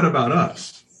 but what about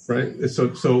us? Right.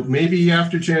 So maybe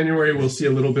after January, we'll see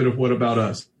a little bit of what about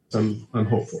us. I'm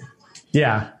hopeful.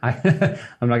 Yeah,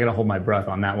 I'm not going to hold my breath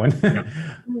on that one.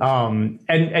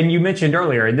 And you mentioned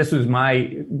earlier, and this was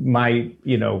my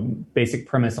basic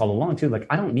premise all along too. Like,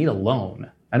 I don't need a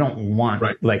loan. I don't want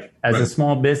as a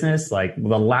small business, like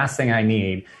the last thing I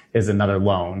need is another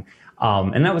loan.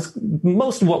 And that was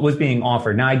most of what was being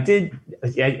offered. Now, I do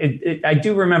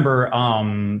remember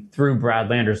through Brad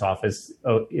Lander's office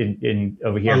in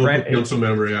over here. Brad, council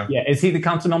member, yeah. Is he the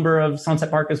council member of Sunset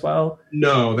Park as well?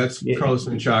 No, that's Carlos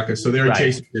Menchaca. So they're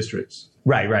adjacent districts.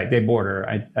 Right. They border.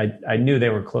 I knew they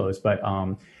were close, but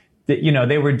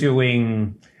they were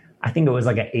doing. I think it was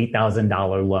like an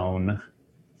 $8,000 loan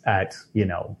at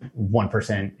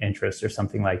 1% interest or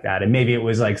something like that, and maybe it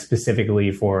was like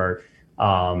specifically for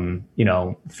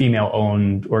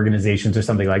female-owned organizations or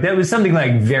something like that. It was something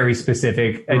like very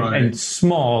specific and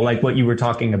small, like what you were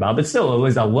talking about, but still, it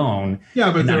was a loan.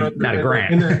 Yeah, but not a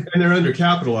grant. And they're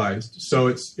undercapitalized, so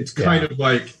it's kind of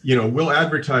like, we'll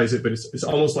advertise it, but it's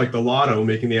almost like the lotto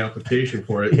making the application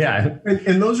for it. Yeah,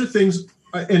 and those are things.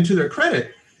 And to their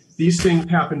credit, these things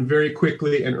happen very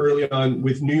quickly and early on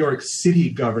with New York City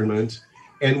government.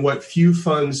 And what few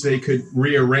funds they could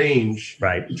rearrange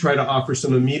to try to offer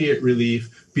some immediate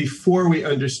relief before we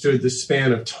understood the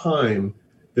span of time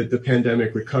that the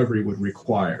pandemic recovery would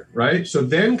require, right? So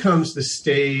then comes the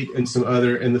state and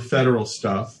the federal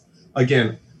stuff,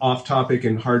 again, off topic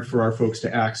and hard for our folks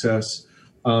to access.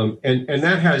 And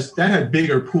that had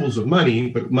bigger pools of money,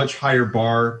 but much higher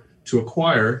bar to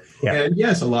acquire. Yeah. And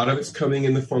yes, a lot of it's coming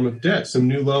in the form of debt. Some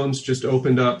new loans just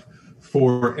opened up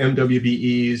for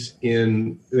MWBEs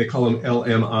they call them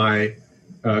LMI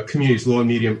communities, low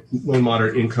and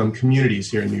moderate income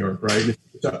communities here in New York, right?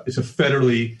 It's a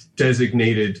federally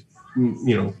designated,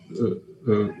 level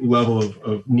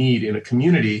of need in a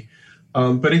community.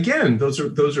 But again, those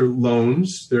are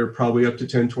loans. They're probably up to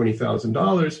 $10,000,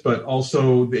 $20,000, but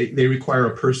also they require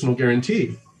a personal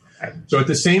guarantee. So at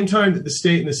the same time that the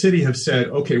state and the city have said,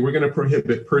 okay, we're going to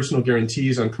prohibit personal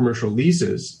guarantees on commercial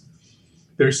leases,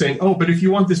 they're saying, oh, but if you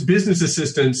want this business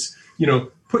assistance,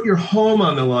 put your home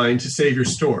on the line to save your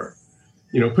store.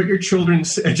 Put your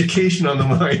children's education on the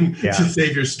line to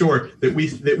save your store that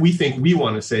we think we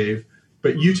want to save,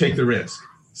 but you take the risk.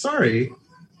 Sorry,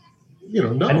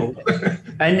 no.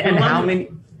 And how many?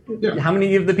 Yeah. How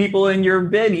many of the people in your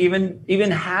bid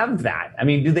even have that? I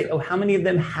mean, how many of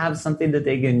them have something that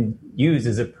they can use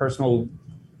as a personal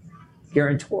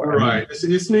guarantor? Right.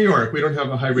 It's New York. We don't have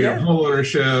a high rate of home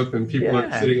ownership, and people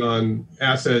aren't sitting on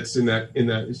assets in that.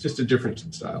 It's just a different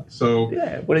style. So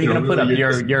what are you going to put up?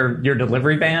 Your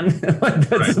delivery van?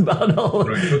 That's about all.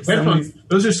 Right.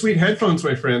 Those are sweet headphones,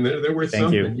 my friend. They're worth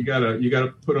something. You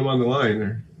gotta put them on the line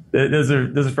there. Those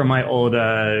are from my old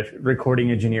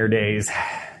recording engineer days.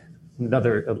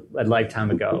 A lifetime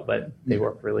ago, but they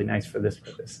work really nice for this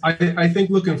purpose. I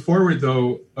think looking forward,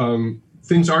 though,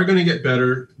 things are going to get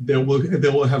better. There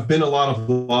will have been a lot of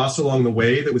loss along the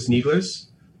way that was needless.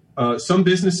 Some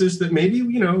businesses that maybe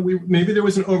there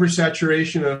was an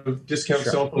oversaturation of discount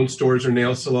cell phone stores or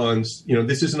nail salons.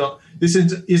 This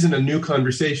isn't a new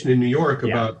conversation in New York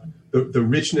about the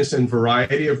richness and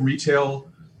variety of retail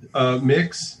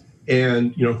mix,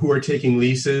 and who are taking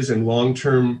leases and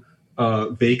long-term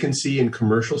vacancy in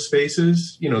commercial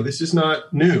spaces. This is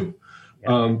not new.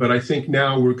 But I think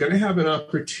now we're going to have an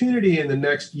opportunity in the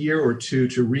next year or two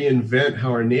to reinvent how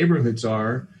our neighborhoods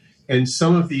are. And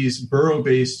some of these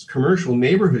borough-based commercial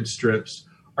neighborhood strips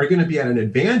are going to be at an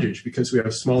advantage because we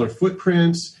have smaller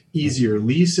footprints, easier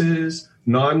leases,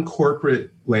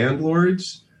 non-corporate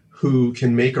landlords who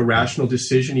can make a rational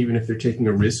decision even if they're taking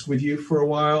a risk with you for a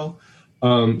while.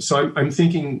 So I'm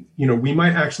thinking, we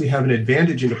might actually have an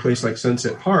advantage in a place like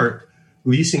Sunset Park,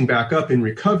 leasing back up in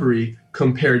recovery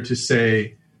compared to,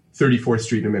 say, 34th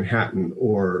Street in Manhattan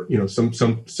or, some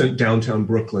downtown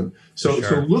Brooklyn. So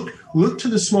look to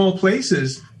the small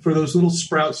places for those little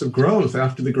sprouts of growth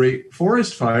after the Great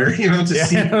Forest Fire, to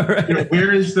see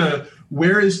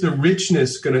where is the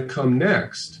richness going to come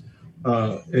next,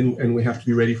 and we have to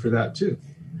be ready for that too.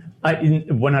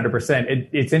 100%.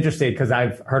 It's interesting because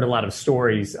I've heard a lot of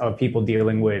stories of people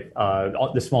dealing with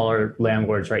the smaller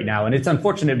landlords right now. And it's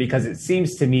unfortunate because it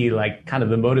seems to me like kind of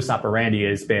the modus operandi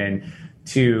has been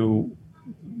to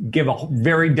give a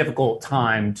very difficult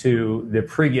time to the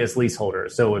previous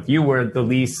leaseholders. So if you were the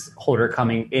leaseholder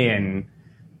coming in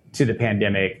to the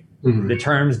pandemic, the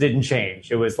terms didn't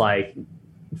change. It was like,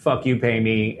 fuck you, pay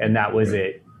me, and that was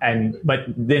it. But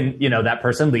then, that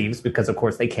person leaves because, of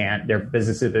course, they can't. Their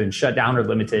business has been shut down or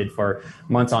limited for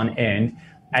months on end.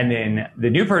 And then the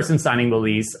new person signing the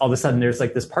lease, all of a sudden there's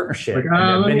like this partnership.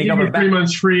 Let me give you 3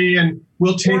 months free and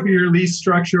we'll taper your lease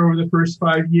structure over the first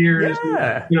 5 years.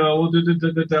 Yeah. Well,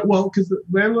 because the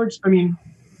landlords,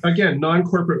 again,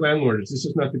 non-corporate landlords, this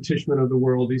is not the Tishman of the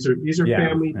world. These are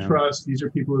family trusts. These are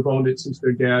people who've owned it since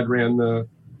their dad ran the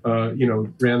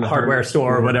hardware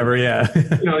store or whatever. Yeah.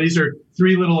 These are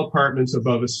 3 little apartments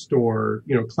above a store,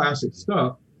 classic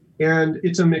stuff. And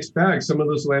it's a mixed bag. Some of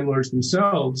those landlords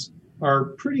themselves are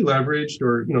pretty leveraged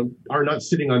or, are not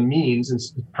sitting on means, and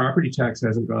property tax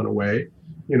hasn't gone away,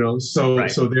 so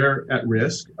they're at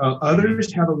risk.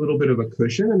 Others have a little bit of a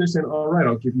cushion and they're saying, all right,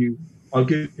 I'll give you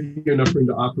enough room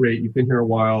to operate. You've been here a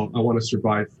while. I want to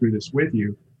survive through this with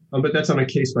you. But that's on a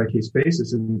case-by-case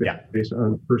basis and based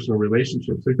on personal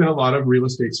relationships. There's been a lot of real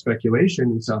estate speculation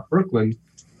in South Brooklyn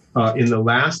in the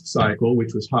last cycle,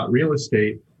 which was hot real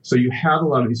estate, So you have a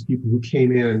lot of these people who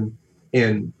came in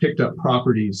and picked up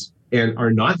properties and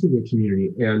are not from the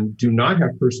community and do not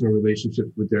have personal relationships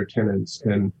with their tenants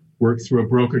and work through a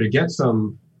broker to get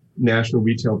some national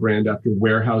retail brand after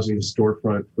warehousing the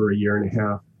storefront for a year and a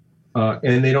half.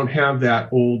 And they don't have that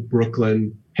old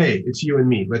Brooklyn, hey, it's you and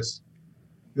me.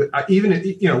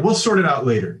 We'll sort it out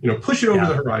later. Push it over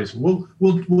the horizon.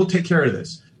 We'll take care of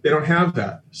this. They don't have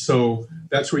that. So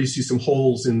that's where you see some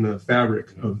holes in the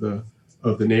fabric of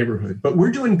the neighborhood. But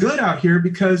we're doing good out here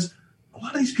because a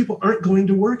lot of these people aren't going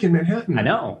to work in Manhattan. I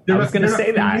know. I was going to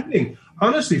say that.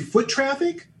 Honestly, foot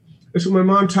traffic, that's what my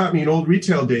mom taught me in old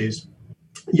retail days.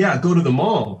 Yeah, go to the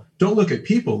mall. Don't look at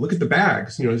people. Look at the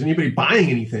bags. Is anybody buying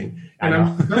anything? And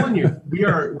I'm telling you, we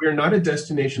are not a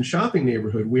destination shopping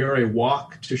neighborhood. We are a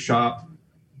walk to shop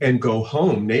and go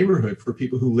home neighborhood for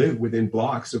people who live within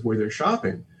blocks of where they're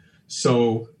shopping.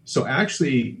 So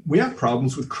actually, we have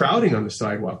problems with crowding on the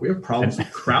sidewalk. We have problems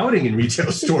with crowding in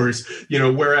retail stores,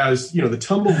 whereas, the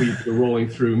tumbleweeds are rolling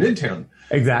through Midtown.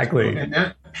 Exactly. And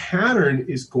that pattern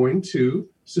is going to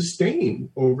sustain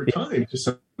over time to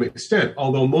some extent,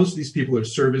 although most of these people are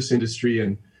service industry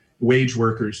and wage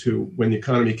workers who, when the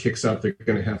economy kicks up, they're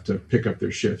going to have to pick up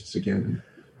their shifts again and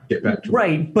get back to work.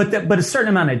 Right. But a certain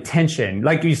amount of tension,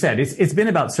 like you said, it's been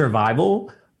about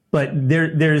survival. But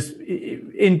there's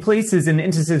in places, in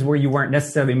instances where you weren't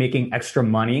necessarily making extra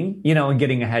money, and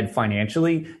getting ahead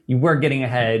financially, you were getting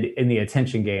ahead in the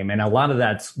attention game. And a lot of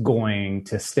that's going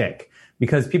to stick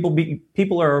because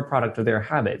people are a product of their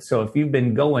habits. So if you've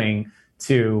been going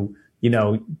to,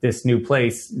 this new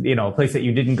place, a place that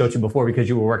you didn't go to before because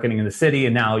you were working in the city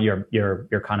and now you're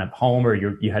kind of home or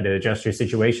you had to adjust your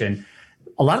situation,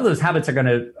 a lot of those habits are going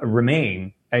to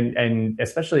remain. And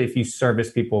especially if you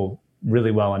service people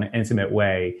really well in an intimate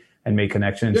way and make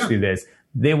connections through this,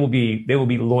 they will be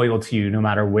loyal to you no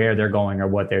matter where they're going or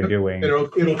what they're doing.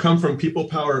 It'll come from people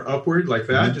power upward like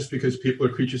that, just because people are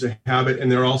creatures of habit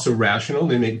and they're also rational.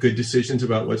 They make good decisions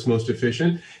about what's most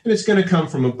efficient. And it's going to come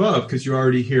from above because you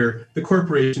already hear the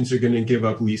corporations are going to give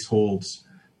up leaseholds.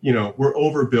 We're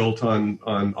overbuilt on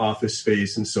office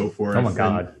space and so forth. Oh my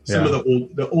God! Some of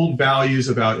the old values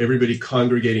about everybody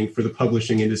congregating for the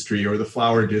publishing industry or the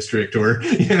flower district or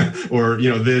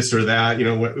this or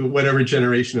that, whatever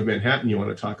generation of Manhattan you want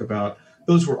to talk about,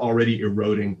 those were already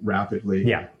eroding rapidly.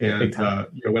 Yeah. And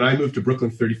when I moved to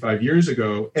Brooklyn 35 years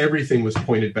ago, everything was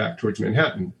pointed back towards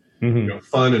Manhattan. Mm-hmm.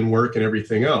 Fun and work and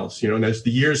everything else. And as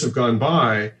the years have gone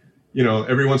by,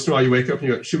 every once in a while you wake up and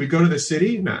you go, should we go to the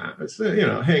city? Nah, it's,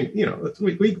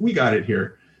 we got it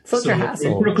here. Such a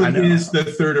hassle. Brooklyn is the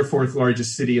third or fourth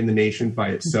largest city in the nation by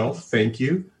itself. Thank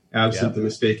you. Absent the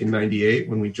mistake in 98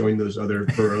 when we joined those other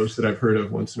boroughs that I've heard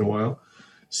of once in a while.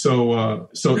 So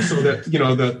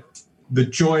that, the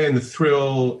joy and the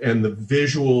thrill and the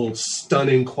visual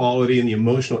stunning quality and the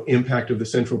emotional impact of the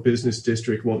central business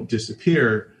district won't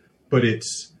disappear, but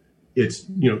it's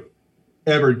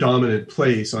ever dominant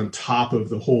place on top of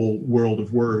the whole world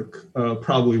of work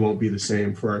probably won't be the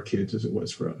same for our kids as it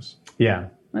was for us. Yeah,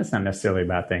 that's not necessarily a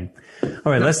bad thing.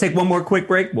 All right, let's take one more quick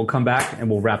break. We'll come back and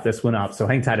we'll wrap this one up. So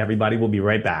hang tight, everybody. We'll be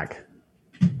right back.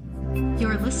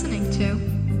 You're listening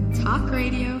to Talk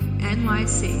Radio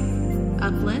NYC.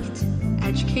 Uplift,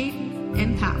 educate,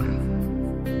 empower.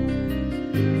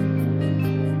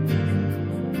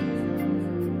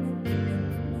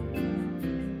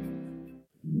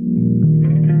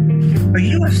 Are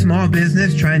you a small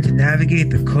business trying to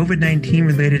navigate the COVID-19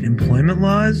 related employment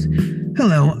laws?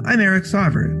 Hello, I'm Eric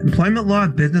Sauver, employment law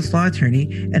business law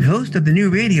attorney and host of the new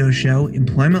radio show,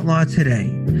 Employment Law Today.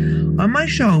 On my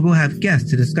show, we'll have guests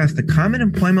to discuss the common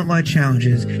employment law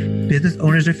challenges business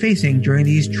owners are facing during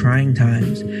these trying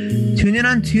times. Tune in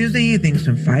on Tuesday evenings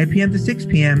from 5 p.m. to 6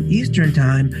 p.m. Eastern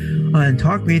Time on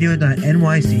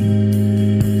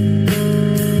talkradio.nyc.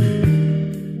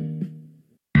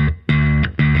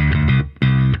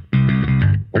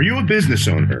 Are you a business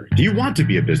owner? Do you want to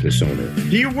be a business owner?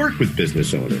 Do you work with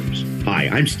business owners? Hi,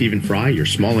 I'm Stephen Fry, your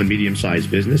small and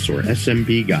medium-sized business or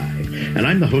SMB guy, and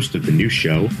I'm the host of the new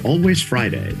show, Always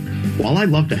Friday. While I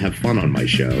love to have fun on my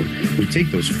show, we take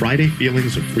those Friday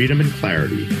feelings of freedom and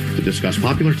clarity to discuss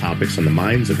popular topics on the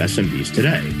minds of SMBs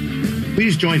today.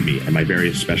 Please join me and my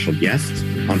various special guests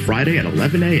on Friday at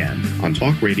 11 a.m. on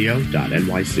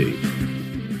talkradio.nyc.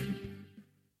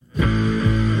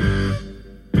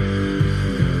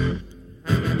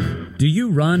 Do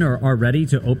you run or are ready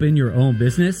to open your own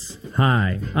business?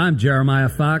 Hi, I'm Jeremiah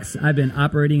Fox. I've been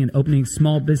operating and opening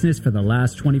small business for the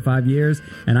last 25 years,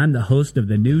 and I'm the host of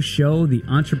the new show, The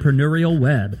Entrepreneurial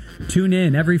Web. Tune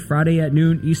in every Friday at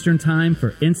noon Eastern Time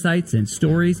for insights and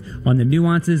stories on the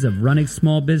nuances of running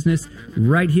small business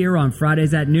right here on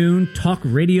Fridays at noon,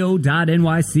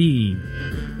 talkradio.nyc.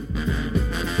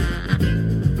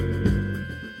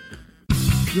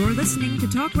 You're listening to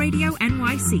Talk Radio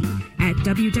NYC at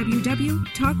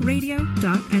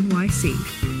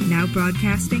www.talkradio.nyc. Now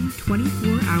broadcasting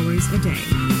 24 hours a day.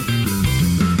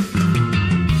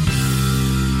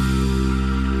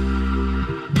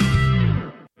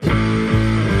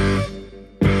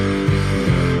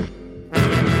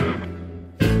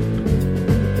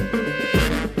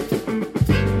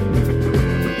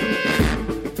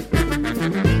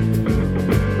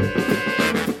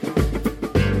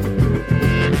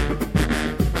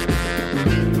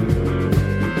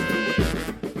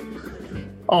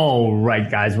 All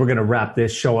right, guys, we're going to wrap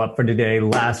this show up for today.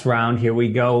 Last round. Here we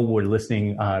go. We're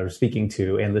speaking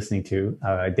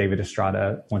to David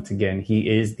Estrada. Once again, he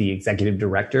is the executive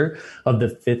director of the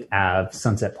Fifth Ave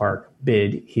Sunset Park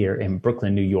BID here in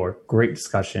Brooklyn, New York. Great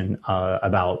discussion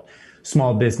about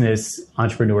small business,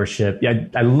 entrepreneurship. Yeah,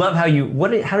 I love how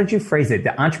did you phrase it? The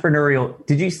entrepreneurial,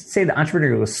 did you say the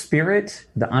entrepreneurial spirit,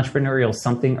 the entrepreneurial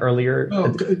something earlier?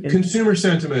 Oh, consumer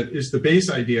sentiment is the base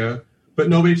idea. But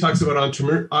nobody talks about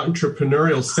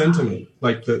entrepreneurial sentiment,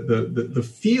 like the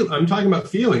feel. I'm talking about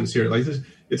feelings here. Like this,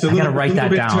 it's a little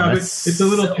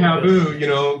taboo, you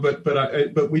know.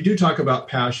 But we do talk about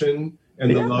passion and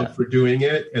the love for doing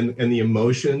it, and the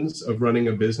emotions of running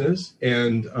a business.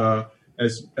 And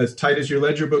as tight as your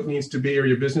ledger book needs to be, or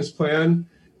your business plan,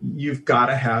 you've got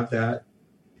to have that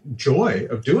joy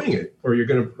of doing it, or you're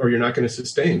not going to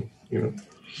sustain. You know.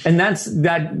 And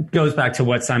that goes back to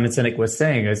what Simon Sinek was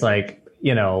saying. It's like,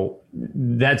 you know,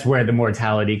 that's where the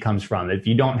mortality comes from. If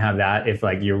you don't have that, if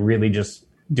like you're really just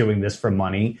doing this for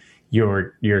money,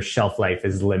 your shelf life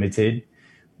is limited.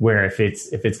 Where if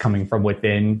it's coming from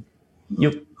within,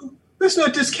 let's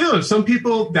not discount. Some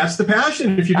people, that's the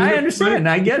passion. If you do I understand.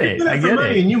 I get it. I get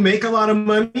it. And you make a lot of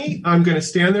money, I'm going to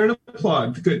stand there and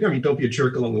applaud. Good. I mean, don't be a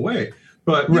jerk along the way.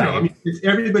 But you know, I mean,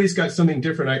 everybody's got something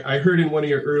different. I heard in one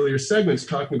of your earlier segments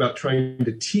talking about trying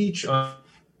to teach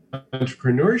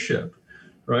entrepreneurship,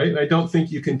 right? And I don't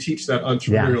think you can teach that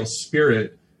entrepreneurial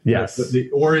spirit, the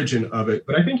origin of it.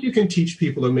 But I think you can teach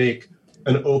people to make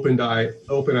an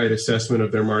open-eyed assessment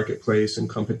of their marketplace and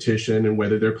competition and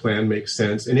whether their plan makes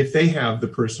sense. And if they have the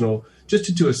personal, just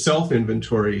to do a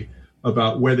self-inventory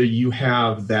about whether you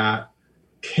have that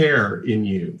care in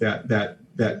you, that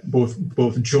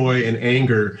both joy and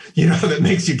anger, you know, that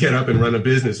makes you get up and run a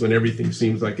business when everything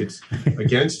seems like it's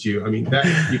against you. I mean, that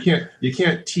you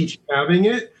can't teach having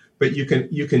it, but you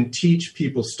can teach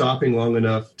people stopping long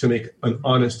enough to make an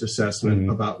honest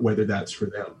assessment about whether that's for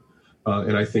them.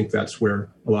 And I think that's where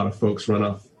a lot of folks run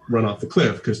off the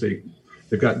cliff, because they've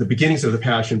got the beginnings of the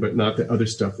passion, but not the other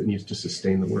stuff that needs to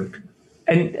sustain the work.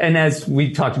 And as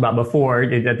we talked about before,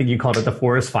 I think you called it the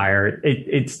forest fire.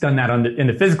 It's done that in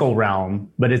the physical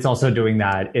realm, but it's also doing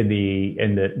that in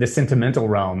the sentimental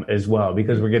realm as well,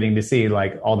 because we're getting to see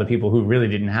like all the people who really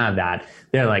didn't have that.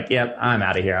 They're like, yep, I'm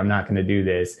out of here. I'm not going to do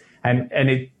this. And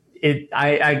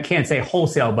I can't say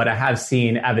wholesale, but I have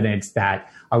seen evidence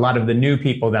that a lot of the new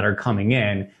people that are coming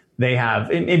in, they have,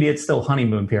 maybe it's still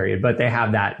honeymoon period, but they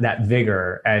have that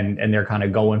vigor and they're kind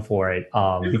of going for it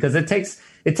because it takes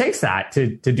that to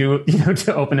do, you know,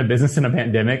 to open a business in a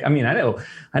pandemic. I mean, I know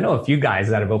a few guys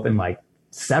that have opened like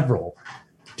several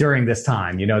during this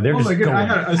time. You know, they're just going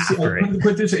after it.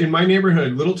 Put this in my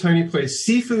neighborhood, little tiny place,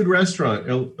 seafood restaurant,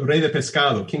 El Rey de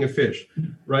Pescado, King of Fish,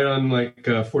 right on like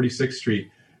 46th Street.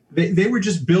 They were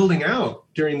just building out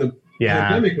during the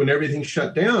pandemic when everything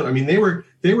shut down. I mean, they were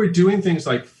doing things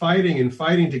like fighting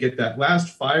to get that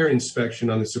last fire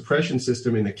inspection on the suppression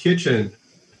system in the kitchen,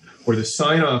 or the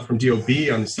sign off from DOB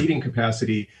on the seating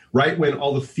capacity, right when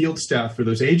all the field staff for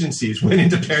those agencies went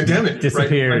into pandemic.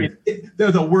 Disappeared. Right? I mean,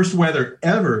 they're the worst weather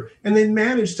ever. And they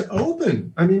managed to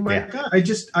open. I mean, my God, I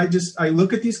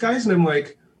look at these guys and I'm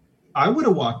like, I would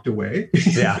have walked away.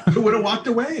 Yeah. I would have walked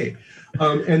away.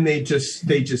 And they just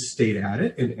stayed at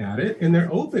it, and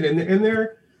they're open, and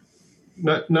they're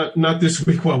not this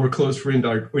week while we're closed for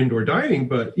indoor dining,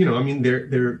 but you know, I mean,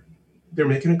 they're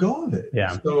making a go of it.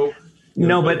 Yeah. So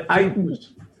but I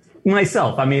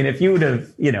myself, I mean, if you would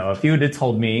have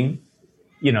told me,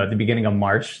 you know, at the beginning of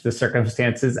March, the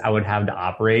circumstances I would have to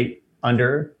operate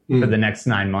under for the next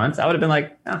 9 months, I would have been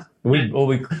like,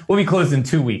 we'll be closed in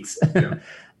 2 weeks. Yeah.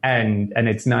 and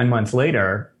it's 9 months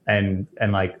later,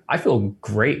 and like I feel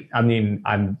great. I mean,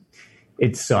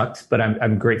 it sucked, but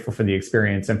I'm grateful for the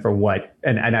experience and for what,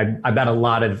 and I bet a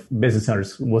lot of business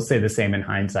owners will say the same in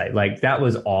hindsight. Like that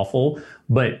was awful,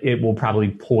 but it will probably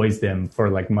poise them for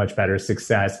like much better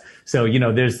success. So,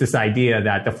 there's this idea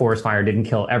that the forest fire didn't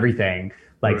kill everything.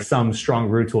 Like some strong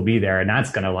roots will be there, and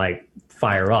that's going to like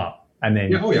fire up. And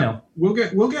then, we'll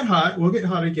get hot. We'll get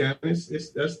hot again. That's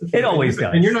the thing. It always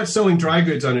does. And you're not selling dry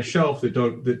goods on a shelf that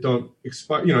don't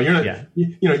expire. You're not.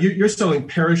 You're selling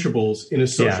perishables in a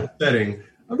social setting.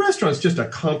 A restaurant's just a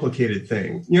complicated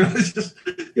thing. It's just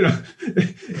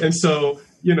and so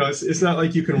it's not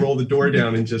like you can roll the door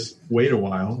down and just wait a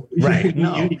while. Right.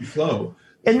 You need flow.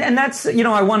 And that's,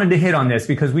 I wanted to hit on this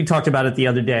because we talked about it the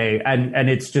other day, and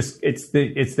it's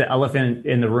the elephant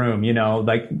in the room,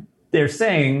 like they're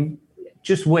saying,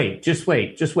 just wait, pare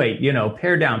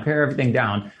everything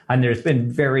down. And there's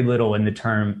been very little in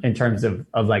terms of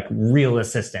like real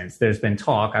assistance. There's been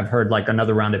talk. I've heard like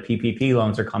another round of PPP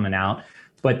loans are coming out,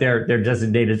 but they're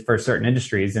designated for certain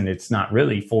industries, and it's not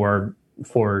really for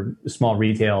small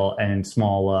retail and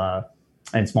small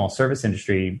service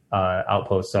industry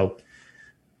outposts. So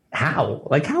how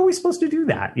are we supposed to do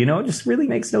that? It just really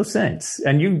makes no sense.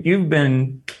 And you've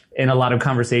been in a lot of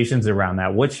conversations around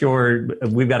that.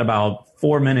 We've got about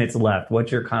 4 minutes left.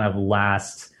 What's your kind of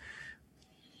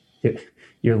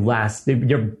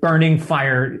your burning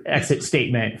fire exit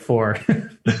statement for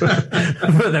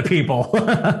the people?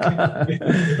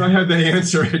 If I had the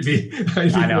answer, I'd be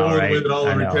rolling with it all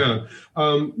over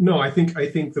town. No, I think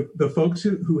the folks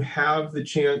who have the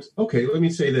chance. Okay, let me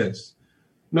say this.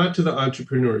 Not to the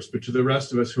entrepreneurs, but to the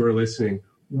rest of us who are listening,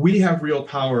 we have real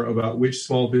power about which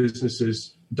small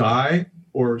businesses die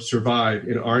or survive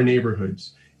in our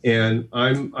neighborhoods. And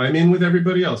I'm in with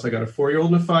everybody else. I got a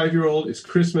 4-year-old and a 5-year-old. It's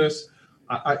Christmas.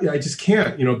 I just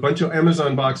can't. A bunch of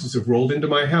Amazon boxes have rolled into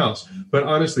my house. But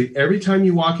honestly, every time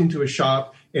you walk into a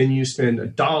shop and you spend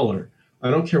 $1, I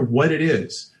don't care what it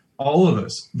is, all of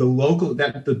us,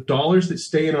 the dollars that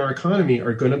stay in our economy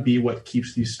are going to be what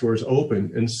keeps these stores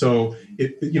open. And so,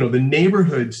 the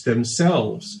neighborhoods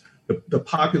themselves, the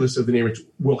populace of the neighborhoods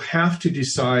will have to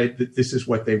decide that this is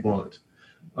what they want.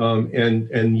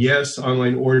 And yes,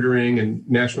 online ordering and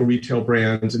national retail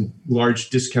brands and large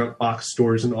discount box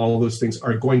stores and all of those things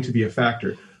are going to be a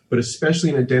factor. But especially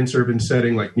in a dense urban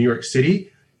setting like New York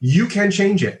City, you can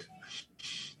change it.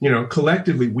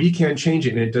 Collectively, we can change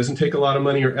it, and it doesn't take a lot of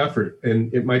money or effort.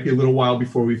 And it might be a little while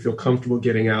before we feel comfortable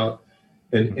getting out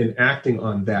and acting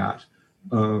on that.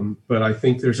 But I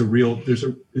think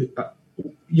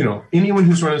anyone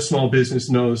who's run a small business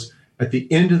knows at the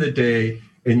end of the day,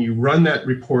 and you run that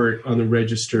report on the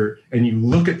register and you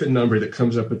look at the number that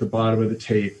comes up at the bottom of the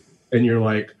tape, and you're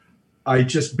like, I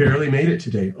just barely made it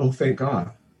today. Oh, thank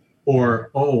God. Or,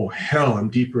 oh, hell, I'm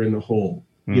deeper in the hole.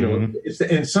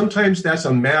 And sometimes that's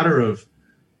a matter of,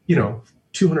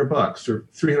 $200 or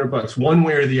 $300, one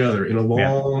way or the other in a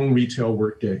long retail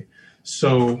workday.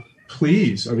 So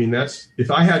please, that's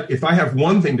if I have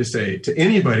one thing to say to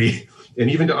anybody, and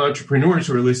even to entrepreneurs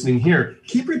who are listening here,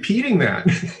 keep repeating that.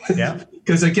 Yeah.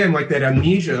 Because again, like that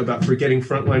amnesia about forgetting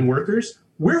frontline workers,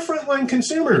 we're frontline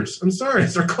consumers. I'm sorry,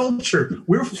 it's our culture.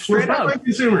 We're frontline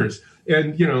consumers.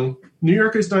 And, New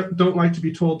Yorkers don't like to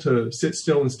be told to sit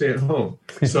still and stay at home.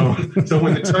 So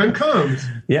when the time comes,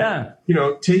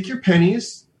 take your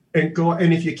pennies and go.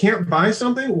 And if you can't buy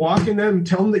something, walk in them and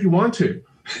tell them that you want to.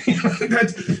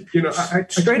 I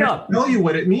straight up tell you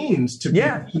what it means to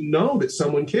know that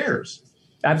someone cares.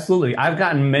 Absolutely. I've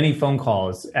gotten many phone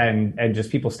calls and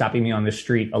just people stopping me on the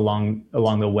street along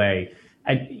the way.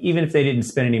 And even if they didn't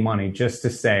spend any money, just to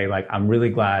say, like, I'm really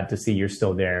glad to see you're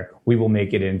still there. We will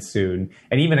make it in soon.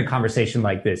 And even a conversation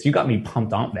like this, you got me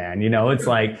pumped up, man. It's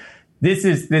like, this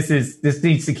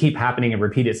needs to keep happening and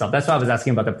repeat itself. That's why I was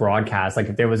asking about the broadcast. Like,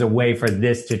 if there was a way for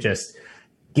this to just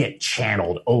get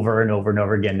channeled over and over and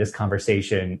over again, this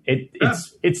conversation,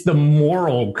 it's the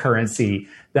moral currency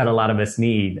that a lot of us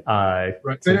need.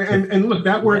 Right. And look,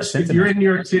 that works. If you're in New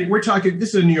York City, we're talking,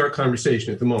 this is a New York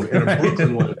conversation at the moment, and a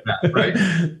Brooklyn one at that, right?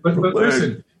 But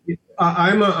listen,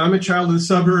 I'm a child of the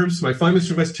suburbs. My family's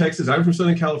from West Texas. I'm from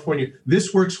Southern California.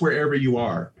 This works wherever you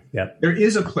are. Yeah. There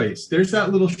is a place. There's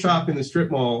that little shop in the strip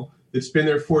mall that's been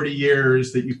there 40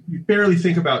 years that you barely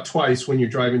think about twice when you're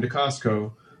driving to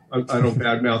Costco. I don't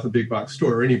badmouth a big box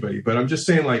store or anybody, but I'm just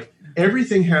saying, like,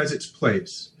 everything has its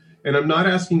place. And I'm not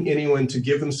asking anyone to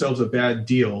give themselves a bad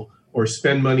deal or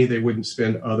spend money they wouldn't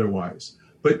spend otherwise.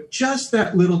 But just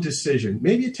that little decision,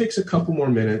 maybe it takes a couple more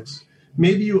minutes.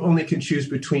 Maybe you only can choose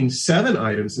between 7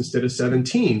 items instead of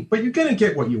 17, but you're going to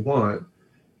get what you want.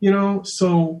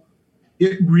 So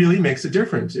it really makes a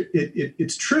difference.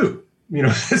 It's true.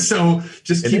 So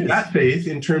just keep that faith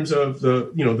in terms of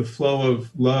the flow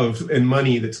of love and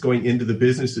money that's going into the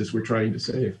businesses we're trying to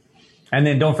save. And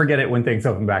then don't forget it when things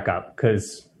open back up,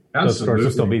 because those stores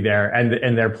will still be there,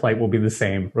 and their plight will be the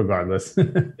same regardless.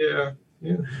 Yeah.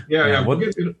 It'll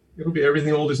be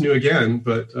everything old is new again,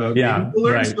 but we'll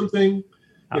learn something.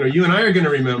 You and I are going to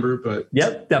remember, but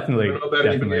definitely. I don't know about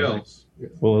anybody else. Yeah.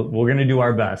 Well, we're going to do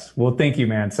our best. Well, thank you,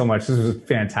 man, so much. This was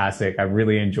fantastic. I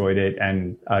really enjoyed it,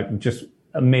 and just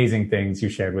amazing things you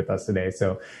shared with us today.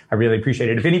 So I really appreciate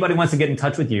it. If anybody wants to get in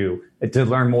touch with you to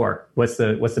learn more, what's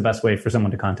the best way for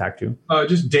someone to contact you?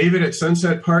 Just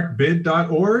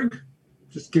david@sunsetparkbid.org.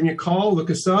 Just give me a call, look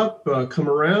us up, come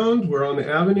around. We're on the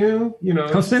avenue,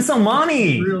 Come spend some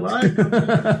money. Real life.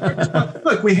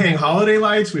 Look, we hang holiday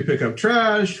lights, we pick up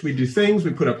trash, we do things,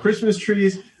 we put up Christmas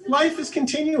trees. Life is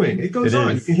continuing. It goes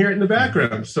on. You can hear it in the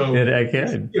background. So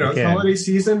it's holiday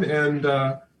season, and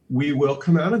we will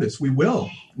come out of this. We will.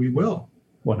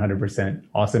 100%.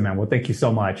 Awesome, man. Well, thank you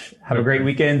so much. Have a great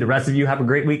weekend. The rest of you have a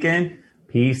great weekend.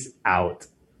 Peace out.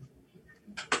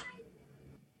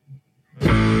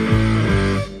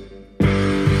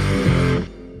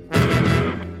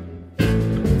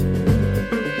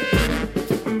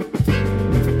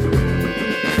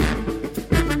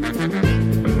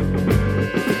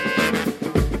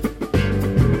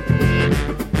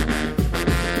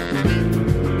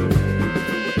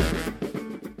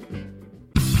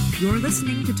 You're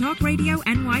listening to Talk Radio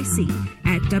NYC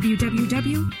at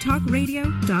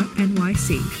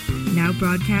www.talkradio.nyc. Now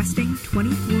broadcasting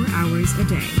 24 hours a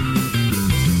day.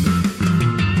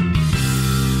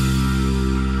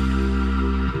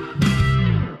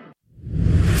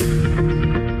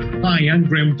 Hi, I'm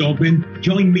Graham Dobbin.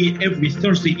 Join me every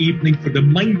Thursday evening for the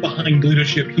Mind Behind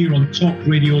Leadership here on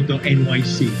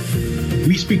talkradio.nyc.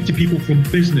 We speak to people from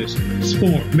business,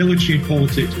 sport, military and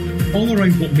politics, all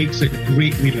around what makes a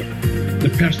great leader. The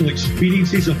personal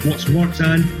experiences of what's worked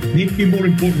and, maybe more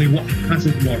importantly, what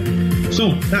hasn't worked.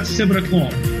 So, that's 7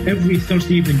 o'clock every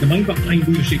Thursday evening, the Mind Behind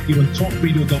Leadership here on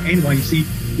talkradio.nyc.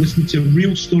 Listen to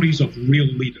real stories of real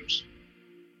leaders.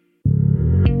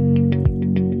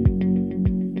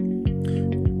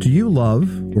 Do you love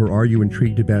or are you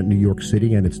intrigued about New York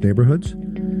City and its neighborhoods?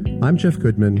 I'm Jeff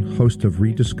Goodman, host of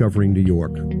Rediscovering New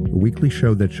York, a weekly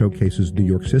show that showcases New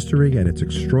York's history and its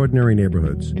extraordinary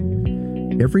neighborhoods.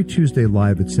 Every Tuesday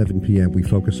live at 7 p.m., we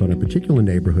focus on a particular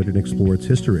neighborhood and explore its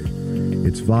history,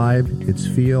 its vibe, its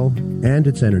feel, and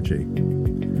its energy.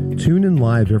 Tune in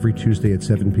live every Tuesday at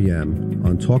 7 p.m.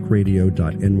 on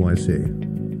talkradio.nyc.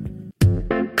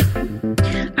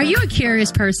 Are you a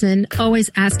curious person, always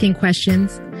asking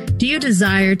questions? Do you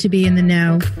desire to be in the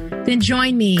know? Then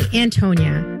join me,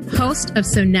 Antonia, host of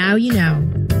So Now You Know,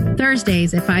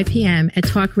 Thursdays at 5 p.m. at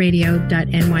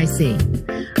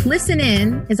talkradio.nyc. Listen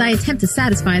in as I attempt to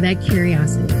satisfy that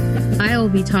curiosity. I will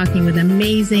be talking with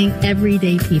amazing,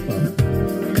 everyday people.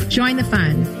 Join the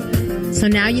fun. So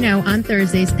Now You Know on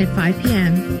Thursdays at 5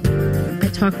 p.m.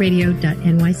 at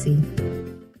talkradio.nyc.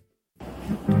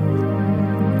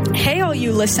 Hey, all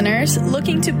you listeners,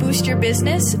 looking to boost your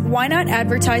business? Why not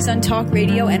advertise on Talk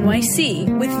Radio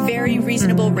NYC with very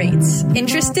reasonable rates?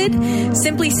 Interested?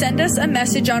 Simply send us a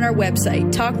message on our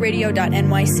website,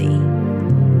 talkradio.nyc.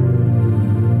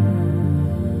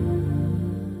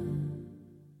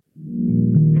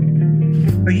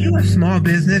 Are you a small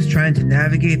business trying to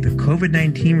navigate the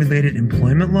COVID-19 related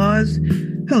employment laws?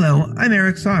 Hello, I'm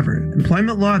Eric Sauver,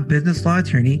 employment law business law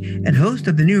attorney and host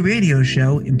of the new radio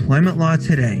show, Employment Law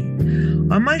Today.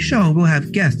 On my show, we'll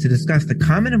have guests to discuss the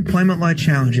common employment law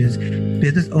challenges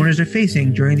business owners are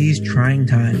facing during these trying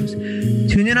times.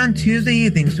 Tune in on Tuesday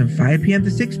evenings from 5 p.m.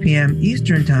 to 6 p.m.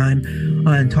 Eastern Time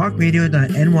on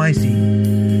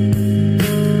talkradio.nyc.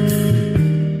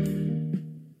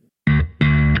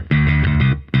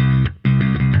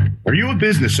 Are you a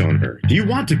business owner? Do you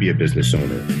want to be a business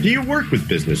owner? Do you work with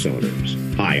business owners?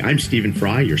 Hi, I'm Stephen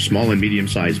Fry, your small and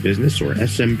medium-sized business or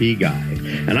SMB guy,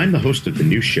 and I'm the host of the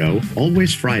new show,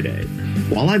 Always Friday.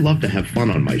 While I love to have fun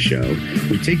on my show,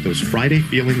 we take those Friday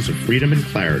feelings of freedom and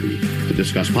clarity to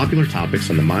discuss popular topics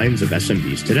on the minds of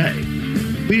SMBs today.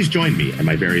 Please join me and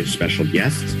my various special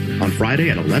guests on Friday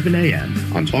at 11 a.m.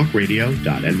 on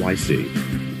talkradio.nyc.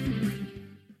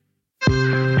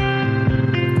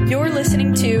 You're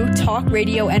listening to Talk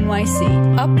Radio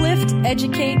NYC. Uplift,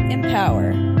 educate,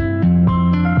 empower.